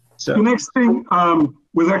 So the next thing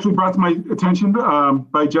was actually brought to my attention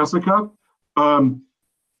by Jessica,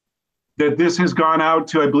 that this has gone out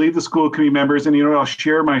to, I believe, the school committee members. And I'll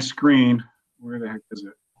share my screen. Where the heck is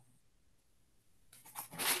it?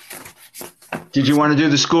 did you want to do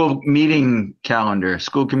the school meeting calendar,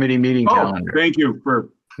 school committee meeting calendar? Thank you for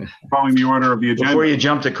following the order of the agenda. Before you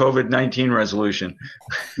jump to COVID-19 resolution.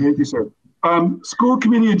 Thank you, sir. School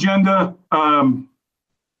committee agenda. I'm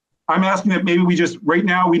asking that maybe we just, right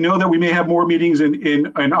now, we know that we may have more meetings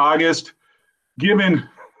in August. Given,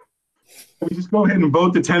 we just go ahead and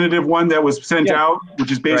vote the tentative one that was sent out, which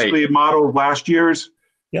is basically a model of last year's.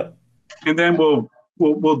 Yep. And then we'll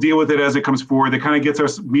deal with it as it comes forward. That kind of gets our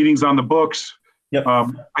meetings on the books. Yep.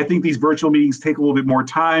 I think these virtual meetings take a little bit more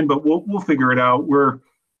time, but we'll figure it out.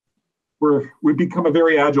 We've become a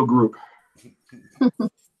very agile group.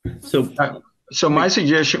 So my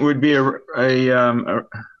suggestion would be a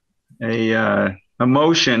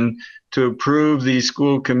motion to approve the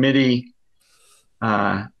school committee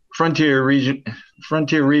Frontier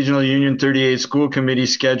Regional Union 38 School Committee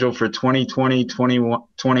schedule for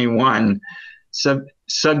 2020-21,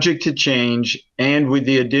 subject to change, and with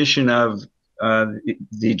the addition of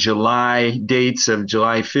the July dates of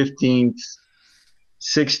July 15th,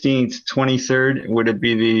 16th, 23rd. Would it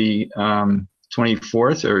be the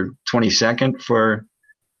 24th or 22nd for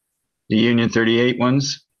the Union 38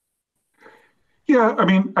 ones? Yeah, I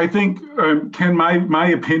mean, I think, Ken, my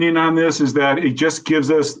opinion on this is that it just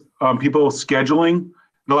gives us people scheduling.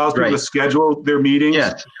 It allows people to schedule their meetings.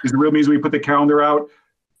 Yes. Is the real reason we put the calendar out.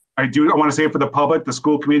 I want to say for the public, the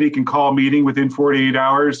school committee can call a meeting within 48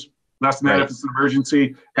 hours, less than that if it's an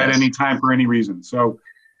emergency, at any time for any reason. So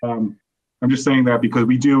I'm just saying that because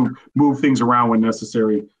we do move things around when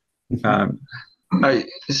necessary. I'll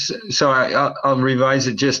revise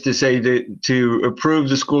it just to say to approve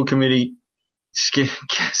the school committee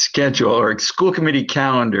schedule or school committee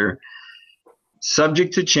calendar,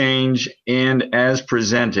 subject to change and as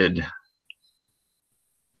presented.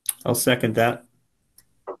 I'll second that.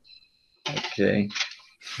 Okay.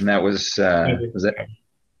 And that was that,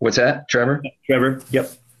 what's that, Trevor? Trevor, yep.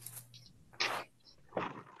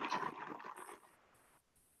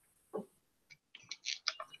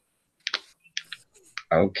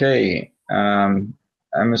 Okay.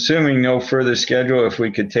 I'm assuming no further schedule. If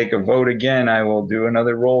we could take a vote again, I will do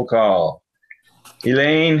another roll call.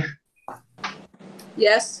 Elaine?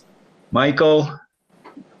 Yes. Michael?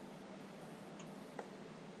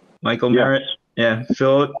 Merritt? Yeah.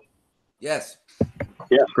 Philip? Yes.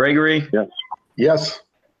 Yeah. Gregory? Yes. Yes.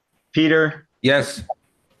 Peter? Yes.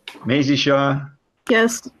 Maisie Shaw?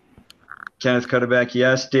 Yes. Kenneth Cutterback,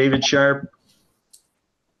 yes. David Sharp?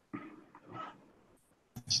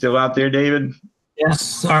 Still out there, David? Yes.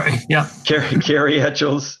 Sorry. Yeah. Carrie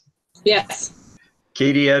Etchells? Yes.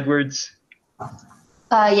 Katie Edwards?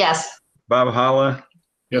 Yes. Bob Holla?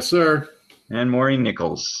 Yes, sir. And Maureen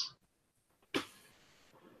Nichols.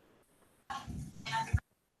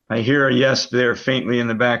 I hear a yes there faintly in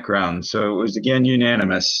the background, so it was again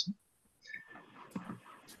unanimous.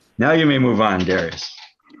 Now you may move on, Darius.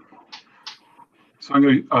 So I'm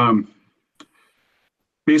going to,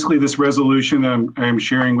 basically this resolution I'm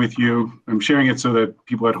sharing with you, I'm sharing it so that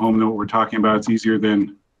people at home know what we're talking about. It's easier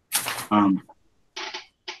than,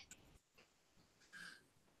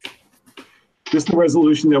 this is the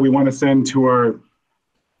resolution that we want to send to our,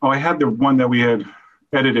 I had the one that we had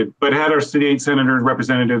edited, but it had our state senator and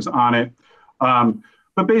representatives on it.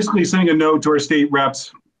 But basically sending a note to our state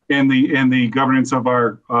reps and the governance of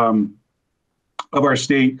our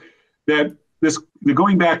state that the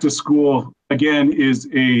going back to school again is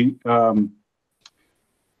it's an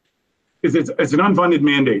unfunded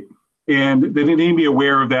mandate, and they need to be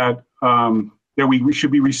aware of that. That we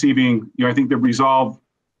should be receiving. I think the resolve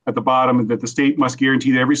at the bottom that the state must guarantee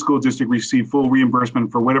that every school district receive full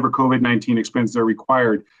reimbursement for whatever COVID-19 expenses are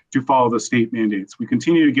required to follow the state mandates. We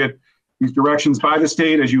continue to get these directions by the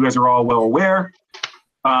state, as you guys are all well aware.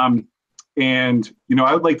 And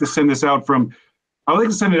I would like to send this out from. I would like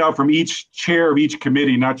to send it out from each chair of each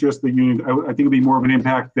committee, not just the union. I think it'd be more of an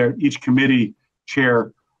impact that each committee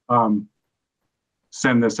chair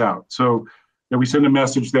send this out. So that we send a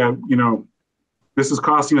message that, this is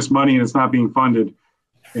costing us money and it's not being funded.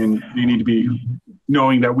 And you need to be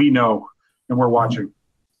knowing that we know and we're watching.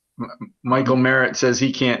 Michael Merritt says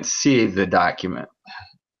he can't see the document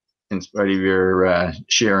in spite of your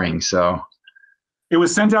sharing. So it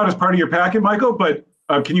was sent out as part of your packet, Michael, but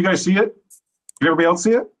can you guys see it? Can everybody else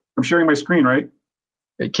see it? I'm sharing my screen, right?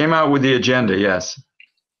 It came out with the agenda, yes.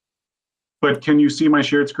 But can you see my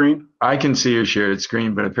shared screen? I can see your shared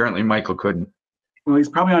screen, but apparently Michael couldn't. Well, he's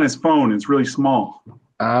probably on his phone. It's really small.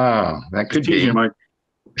 Oh, that could be. Mike.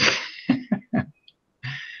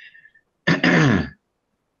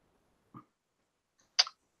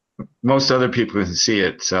 Most other people can see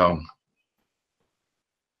it, so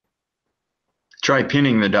try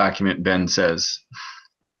pinning the document, Ben says.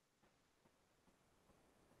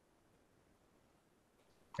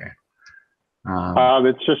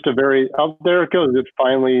 It's just a very, oh, there it goes. It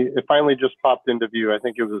finally just popped into view. I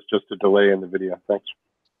think it was just a delay in the video. Thanks.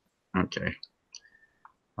 Okay.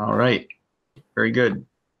 All right. Very good.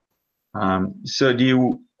 So do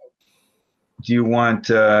you want,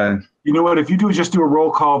 you know what, if you just do a roll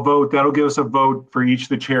call vote, that'll give us a vote for each of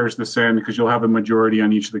the chairs to send because you'll have a majority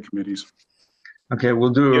on each of the committees. Okay, we'll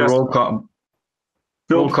do a roll call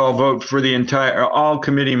vote for the all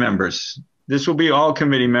committee members. This will be all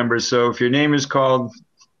committee members, so if your name is called,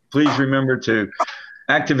 please remember to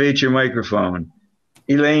activate your microphone.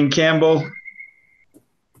 Elaine Campbell.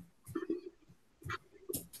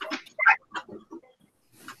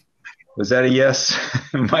 Was that a yes?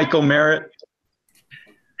 Michael Merritt?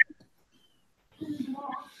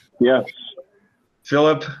 Yes.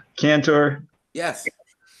 Philip Cantor? Yes.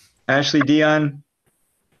 Ashley Dion?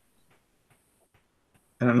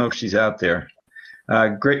 I don't know if she's out there.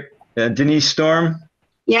 Great. Denise Storm?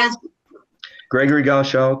 Yes. Gregory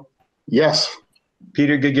Galshaw? Yes.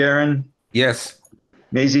 Peter Gagarin? Yes.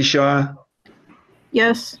 Maisie Shaw?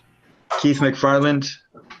 Yes. Keith McFarland?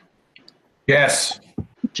 Yes.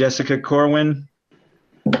 Jessica Corwin?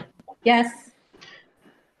 Yes.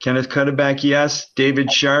 Kenneth Cuddeback, yes. David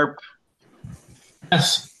Sharp?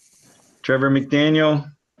 Yes. Trevor McDaniel?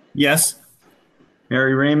 Yes.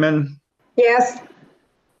 Mary Raymond? Yes.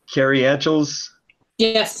 Carrie Etchells?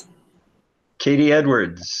 Yes. Katie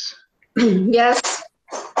Edwards? Yes.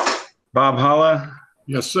 Bob Holla?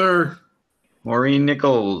 Yes, sir. Maureen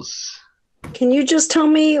Nichols? Can you just tell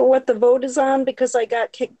me what the vote is on because I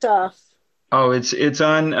got kicked off? Oh, it's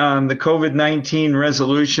on the COVID-19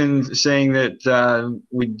 resolution saying that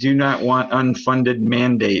we do not want unfunded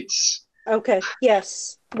mandates. Okay,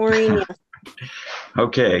 yes. Maureen, yes.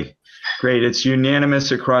 Okay, great. It's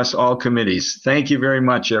unanimous across all committees. Thank you very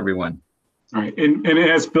much, everyone. All right, and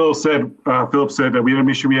as Philip said that we had to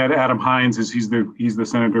make sure we had Adam Hines, as he's the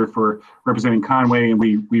senator for representing Conway, and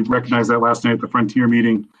we recognized that last night at the Frontier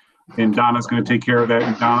meeting, and Donna's going to take care of that,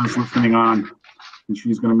 and Donna's listening on, and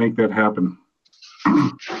she's going to make that happen.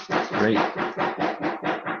 Great.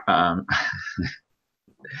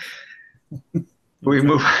 We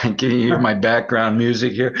move on. Can you hear my background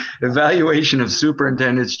music here? Evaluation of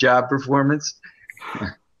superintendent's job performance.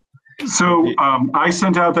 So I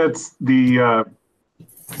sent out the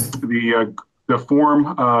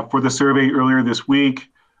form for the survey earlier this week.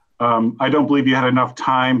 I don't believe you had enough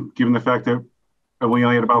time, given the fact that we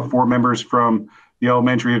only had about 4 members from the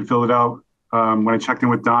elementary had filled it out when I checked in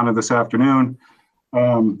with Donna this afternoon.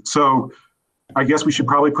 So I guess we should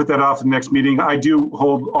probably put that off to the next meeting. I do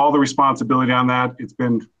hold all the responsibility on that. It's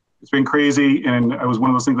been been crazy, and it was one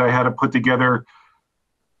of those things that I had to put together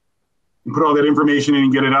and put all that information in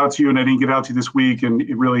and get it out to you, and I didn't get it out to you this week, and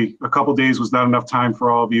it really, a couple days was not enough time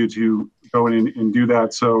for all of you to go in and do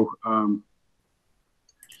that. So, why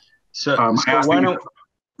don't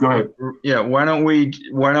go ahead? Yeah, why don't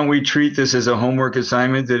we treat this as a homework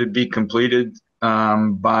assignment that it be completed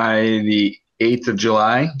by the 8th of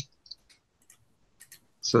July?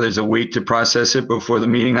 So there's a week to process it before the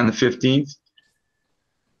meeting on the 15th.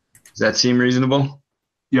 Does that seem reasonable?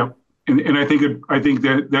 Yep. And I think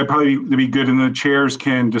that probably would be good, and the chairs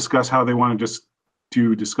can discuss how they want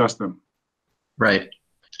to discuss them. Right.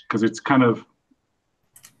 Because it's kind of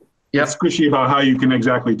it's squishy about how you can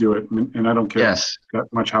exactly do it, and I don't care that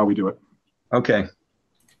much how we do it. Okay.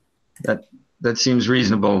 That seems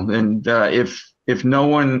reasonable. And if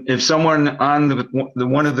someone on the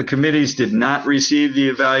one of the committees did not receive the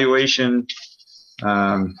evaluation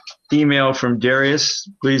email from Darius,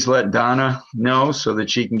 please let Donna know so that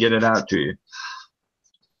she can get it out to you.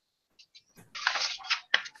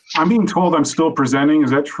 I'm being told I'm still presenting.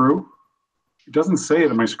 Is that true? It doesn't say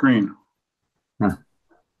it on my screen. Huh.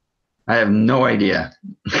 I have no idea.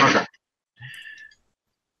 Okay.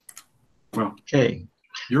 Well, okay.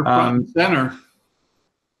 You're front and center.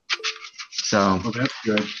 So well, that's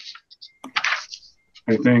good.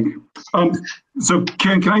 I think. So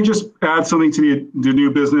can I just add something to the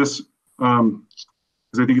new business?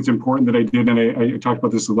 Because I think it's important that I did, and I talked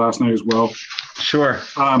about this last night as well. Sure.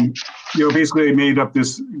 Basically I made up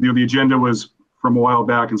this, the agenda was from a while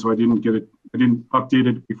back, and so I didn't update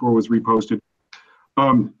it before it was reposted.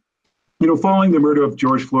 Following the murder of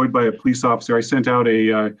George Floyd by a police officer, I sent out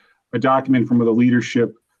a document from the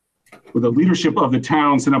leadership of the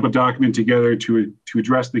town, sent up a document together to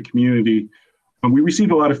address the community. We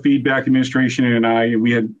received a lot of feedback, administration and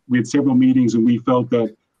we had several meetings, and we felt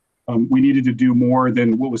that we needed to do more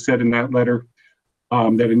than what was said in that letter,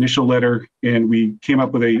 that initial letter, and we came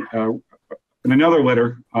up with another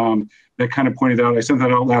letter that kind of pointed out. I sent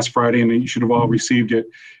that out last Friday, and you should have all received it.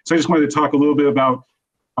 So I just wanted to talk a little bit about,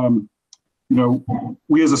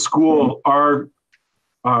 we as a school are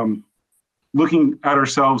looking at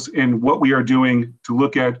ourselves and what we are doing to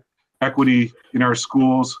look at equity in our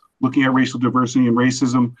schools, looking at racial diversity and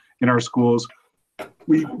racism in our schools.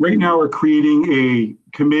 We right now are creating a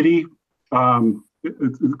committee called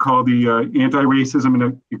the Anti-Racism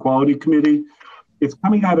and Equality Committee. It's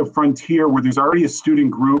coming out of Frontier, where there's already a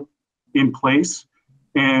student group in place,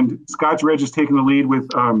 and Scott Dredge has taken the lead with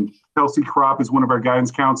Kelsey Kropp as one of our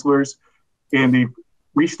guidance counselors, and they've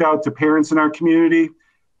reached out to parents in our community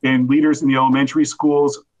and leaders in the elementary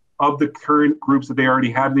schools of the current groups that they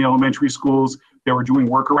already had in the elementary schools that were doing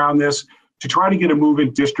work around this, to try to get a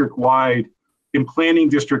movement district-wide, in planning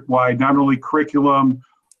district-wide, not only curriculum,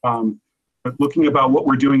 but looking about what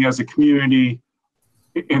we're doing as a community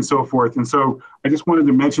and so forth. And so I just wanted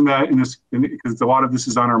to mention that because a lot of this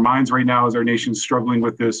is on our minds right now as our nation's struggling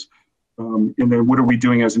with this. And then what are we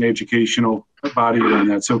doing as an educational body around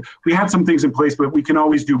that? So we had some things in place, but we can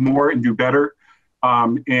always do more and do better.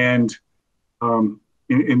 And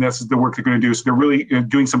that's the work they're going to do. So they're really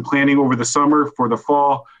doing some planning over the summer for the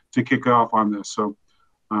fall to kick off on this. So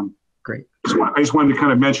great. I just wanted to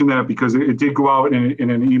kind of mention that because it did go out in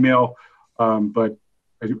an email, but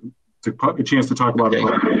it's a chance to talk about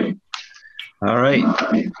it. All right.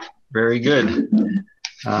 Very good.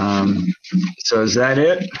 So is that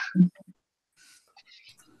it?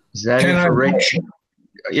 Is that it for Rich?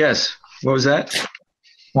 Yes. What was that?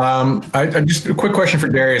 I just a quick question for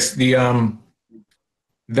Darius.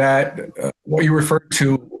 What you referred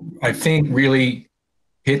to, I think, really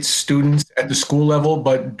hits students at the school level.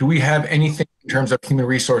 But do we have anything in terms of human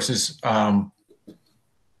resources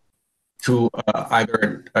to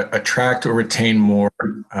either attract or retain more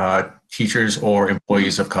teachers or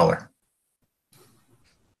employees of color?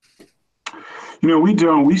 We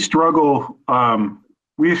don't. We struggle.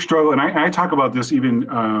 We struggle, and I talk about this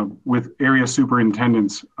even with area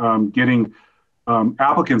superintendents getting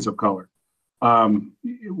applicants of color. In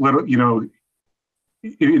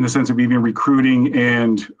the sense of even recruiting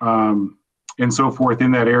and so forth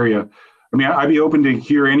in that area. I mean, I'd be open to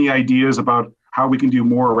hear any ideas about how we can do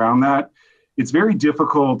more around that. It's very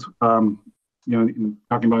difficult. In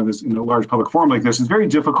talking about this in a large public forum like this, it's very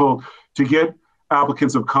difficult to get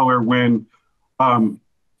applicants of color when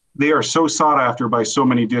they are so sought after by so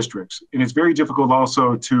many districts. And it's very difficult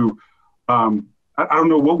also to, I don't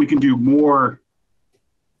know what we can do more.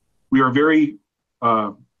 We are be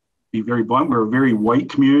very blunt, we're a very white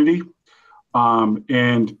community.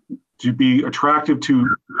 And to be attractive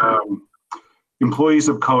to employees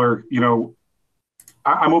of color,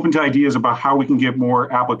 I'm open to ideas about how we can get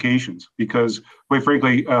more applications, because quite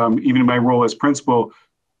frankly, even in my role as principal,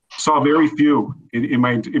 saw very few in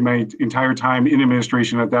my entire time in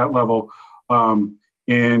administration at that level.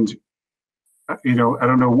 And I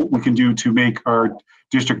don't know what we can do to make our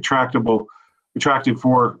district attractive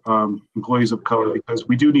for employees of color, because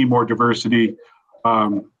we do need more diversity,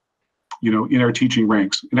 in our teaching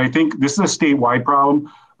ranks. And I think this is a statewide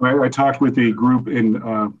problem. I talked with a group in,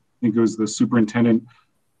 I think it was the superintendent,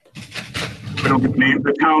 I don't get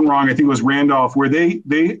the town wrong, I think it was Randolph, where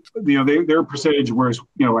their percentage was,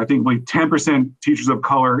 I think like 10% teachers of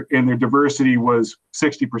color, and their diversity was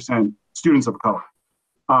 60% students of color.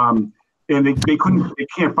 And they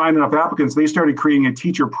can't find enough applicants. They started creating a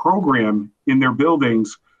teacher program in their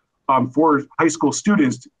buildings for high school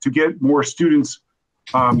students to get more students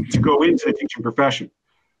to go into the teaching profession.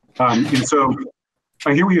 And so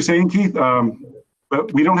I hear what you're saying, Keith,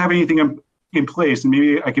 but we don't have anything in place. And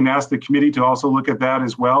maybe I can ask the committee to also look at that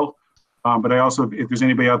as well. But I also, if there's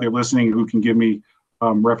anybody out there listening who can give me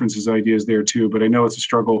references, ideas there too. But I know it's a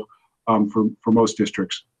struggle for most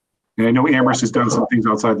districts. And I know Amherst has done some things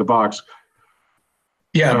outside the box.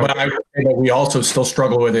 Yeah, but I would say that we also still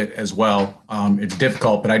struggle with it as well. It's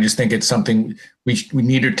difficult, but I just think it's something we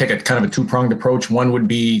need to take a kind of a two-pronged approach. One would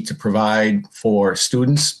be to provide for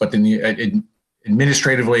students, but then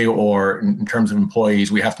administratively or in terms of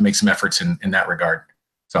employees, we have to make some efforts in that regard.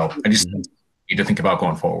 So I just need to think about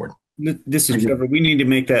going forward. This is Trevor. We need to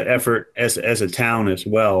make that effort as a town as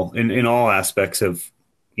well, in all aspects of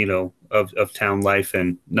town life,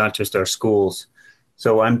 and not just our schools.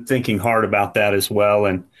 So I'm thinking hard about that as well.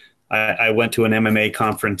 And I went to an MMA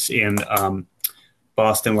conference in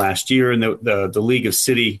Boston last year, and the League of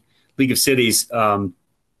Cities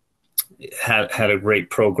had a great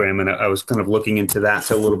program, and I was kind of looking into that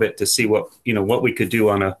a little bit to see what we could do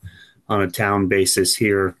on a town basis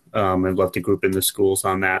here. I'd love to group in the schools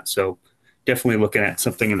on that. So definitely looking at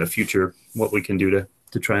something in the future, what we can do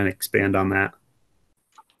to try and expand on that.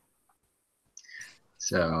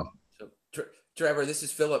 So Trevor, this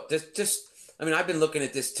is Philip. I've been looking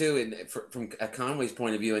at this too, and from Conway's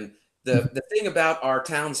point of view. And the thing about our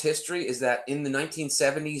town's history is that in the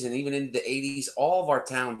 1970s and even in the 80s, all of our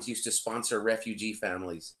towns used to sponsor refugee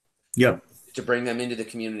families. Yep. To bring them into the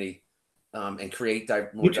community and create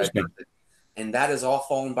more diversity. And that has all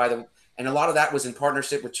fallen and a lot of that was in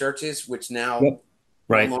partnership with churches, which now no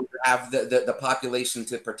longer have the population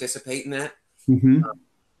to participate in that. Mm-hmm.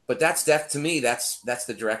 But that's to me, that's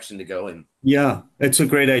the direction to go in. Yeah, it's a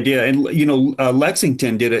great idea. And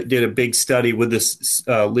Lexington did a big study with this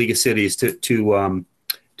League of Cities to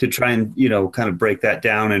try and kind of break that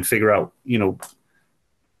down and figure out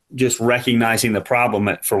just recognizing the problem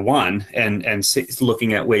for one, and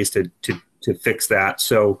looking at ways to fix that.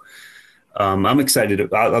 So I'm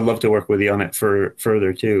excited. I'd love to work with you on it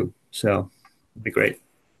further too. So it'd be great.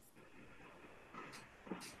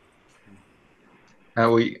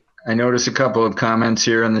 I noticed a couple of comments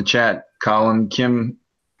here in the chat column. Kim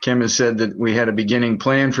has said that we had a beginning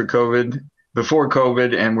plan for before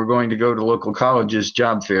COVID, and we're going to go to local colleges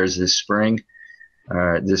job fairs this spring,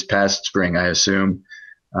 this past spring, I assume.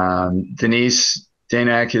 Denise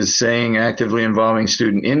Danak is saying actively involving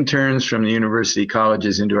student interns from the university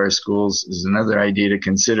colleges into our schools is another idea to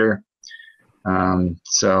consider.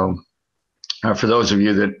 So for those of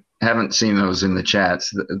you that haven't seen those in the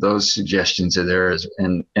chats, those suggestions are there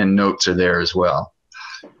and notes are there as well.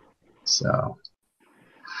 So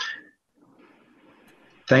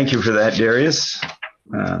thank you for that, Darius.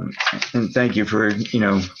 And thank you for,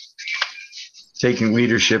 taking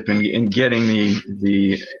leadership and getting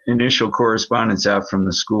the initial correspondence out from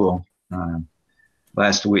the school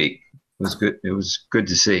last week. It was good. It was good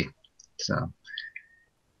to see. So.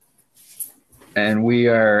 And we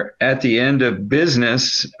are at the end of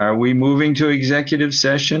business. Are we moving to executive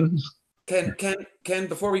session? Ken,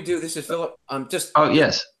 before we do, this is Philip.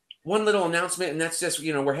 Yes. One little announcement, and that's just,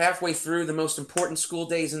 we're halfway through the most important school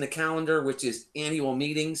days in the calendar, which is annual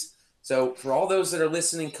meetings. So for all those that are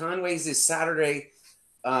listening, Conway's is Saturday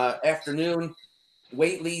afternoon.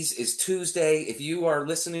 Whately's is Tuesday. If you are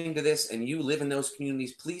listening to this and you live in those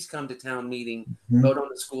communities, please come to town meeting, vote on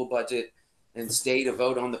the school budget, and stay to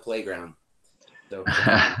vote on the playground. So,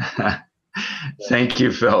 thank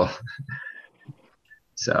you, Phil.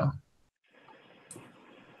 So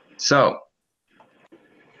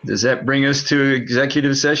does that bring us to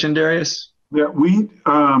executive session, Darius? Yeah,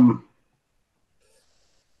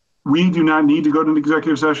 we do not need to go to an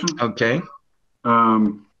executive session. Okay.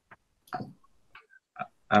 I'm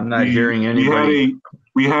not hearing anybody.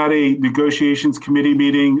 We had a negotiations committee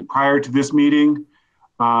meeting prior to this meeting.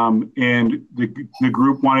 And the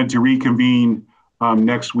group wanted to reconvene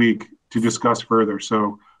next week to discuss further.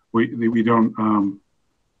 So we don't,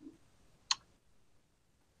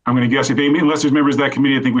 I'm going to guess unless there's members of that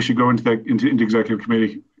committee, I think we should go into executive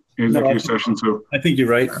committee, executive session. So I think you're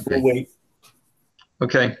right. We'll wait.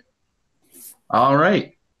 Okay. All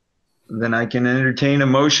right. Then I can entertain a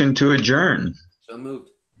motion to adjourn. So moved.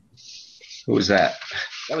 Who was that?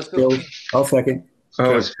 That was Phil. I'll second.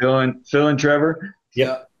 Oh, it's Phil and Trevor?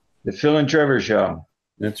 Yep. The Phil and Trevor show.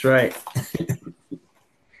 That's right.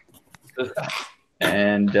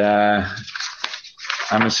 And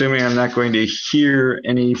I'm assuming I'm not going to hear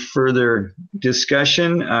any further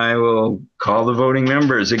discussion. I will call the voting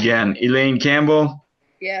members again. Elaine Campbell,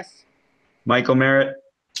 Yes. Michael Merritt,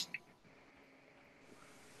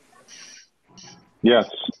 Yes.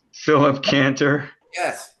 Philip Cantor,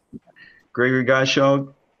 Yes. Gregory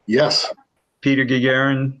Gottschalk, Yes. Peter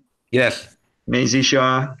Gagarin, Yes. Maisie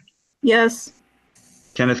Shaw, Yes.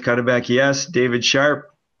 Kenneth Cutterback, yes. David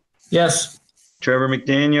Sharp, Yes. Trevor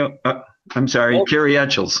McDaniel, I'm sorry, Carrie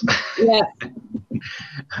Etchels, Yes.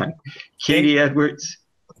 Katie Edwards,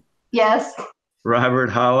 Yes. Robert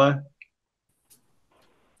Holla.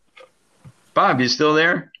 Bob, you still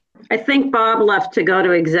there? I think Bob left to go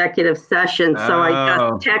to executive session, so I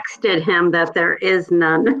just texted him that there is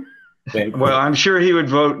none. Well, I'm sure he would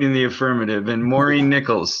vote in the affirmative. And Maureen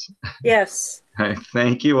Nichols. Yes.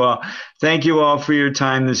 Thank you all. Thank you all for your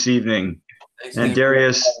time this evening. Thanks, And Dave.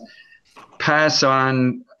 Darius, pass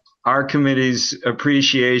on our committee's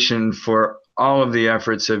appreciation for all of the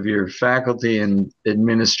efforts of your faculty and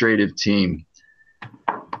administrative team.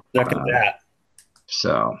 Second that.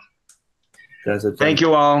 So That's it. thank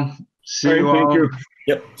you all. See you all. Thank you.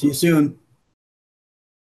 Yep. See you soon.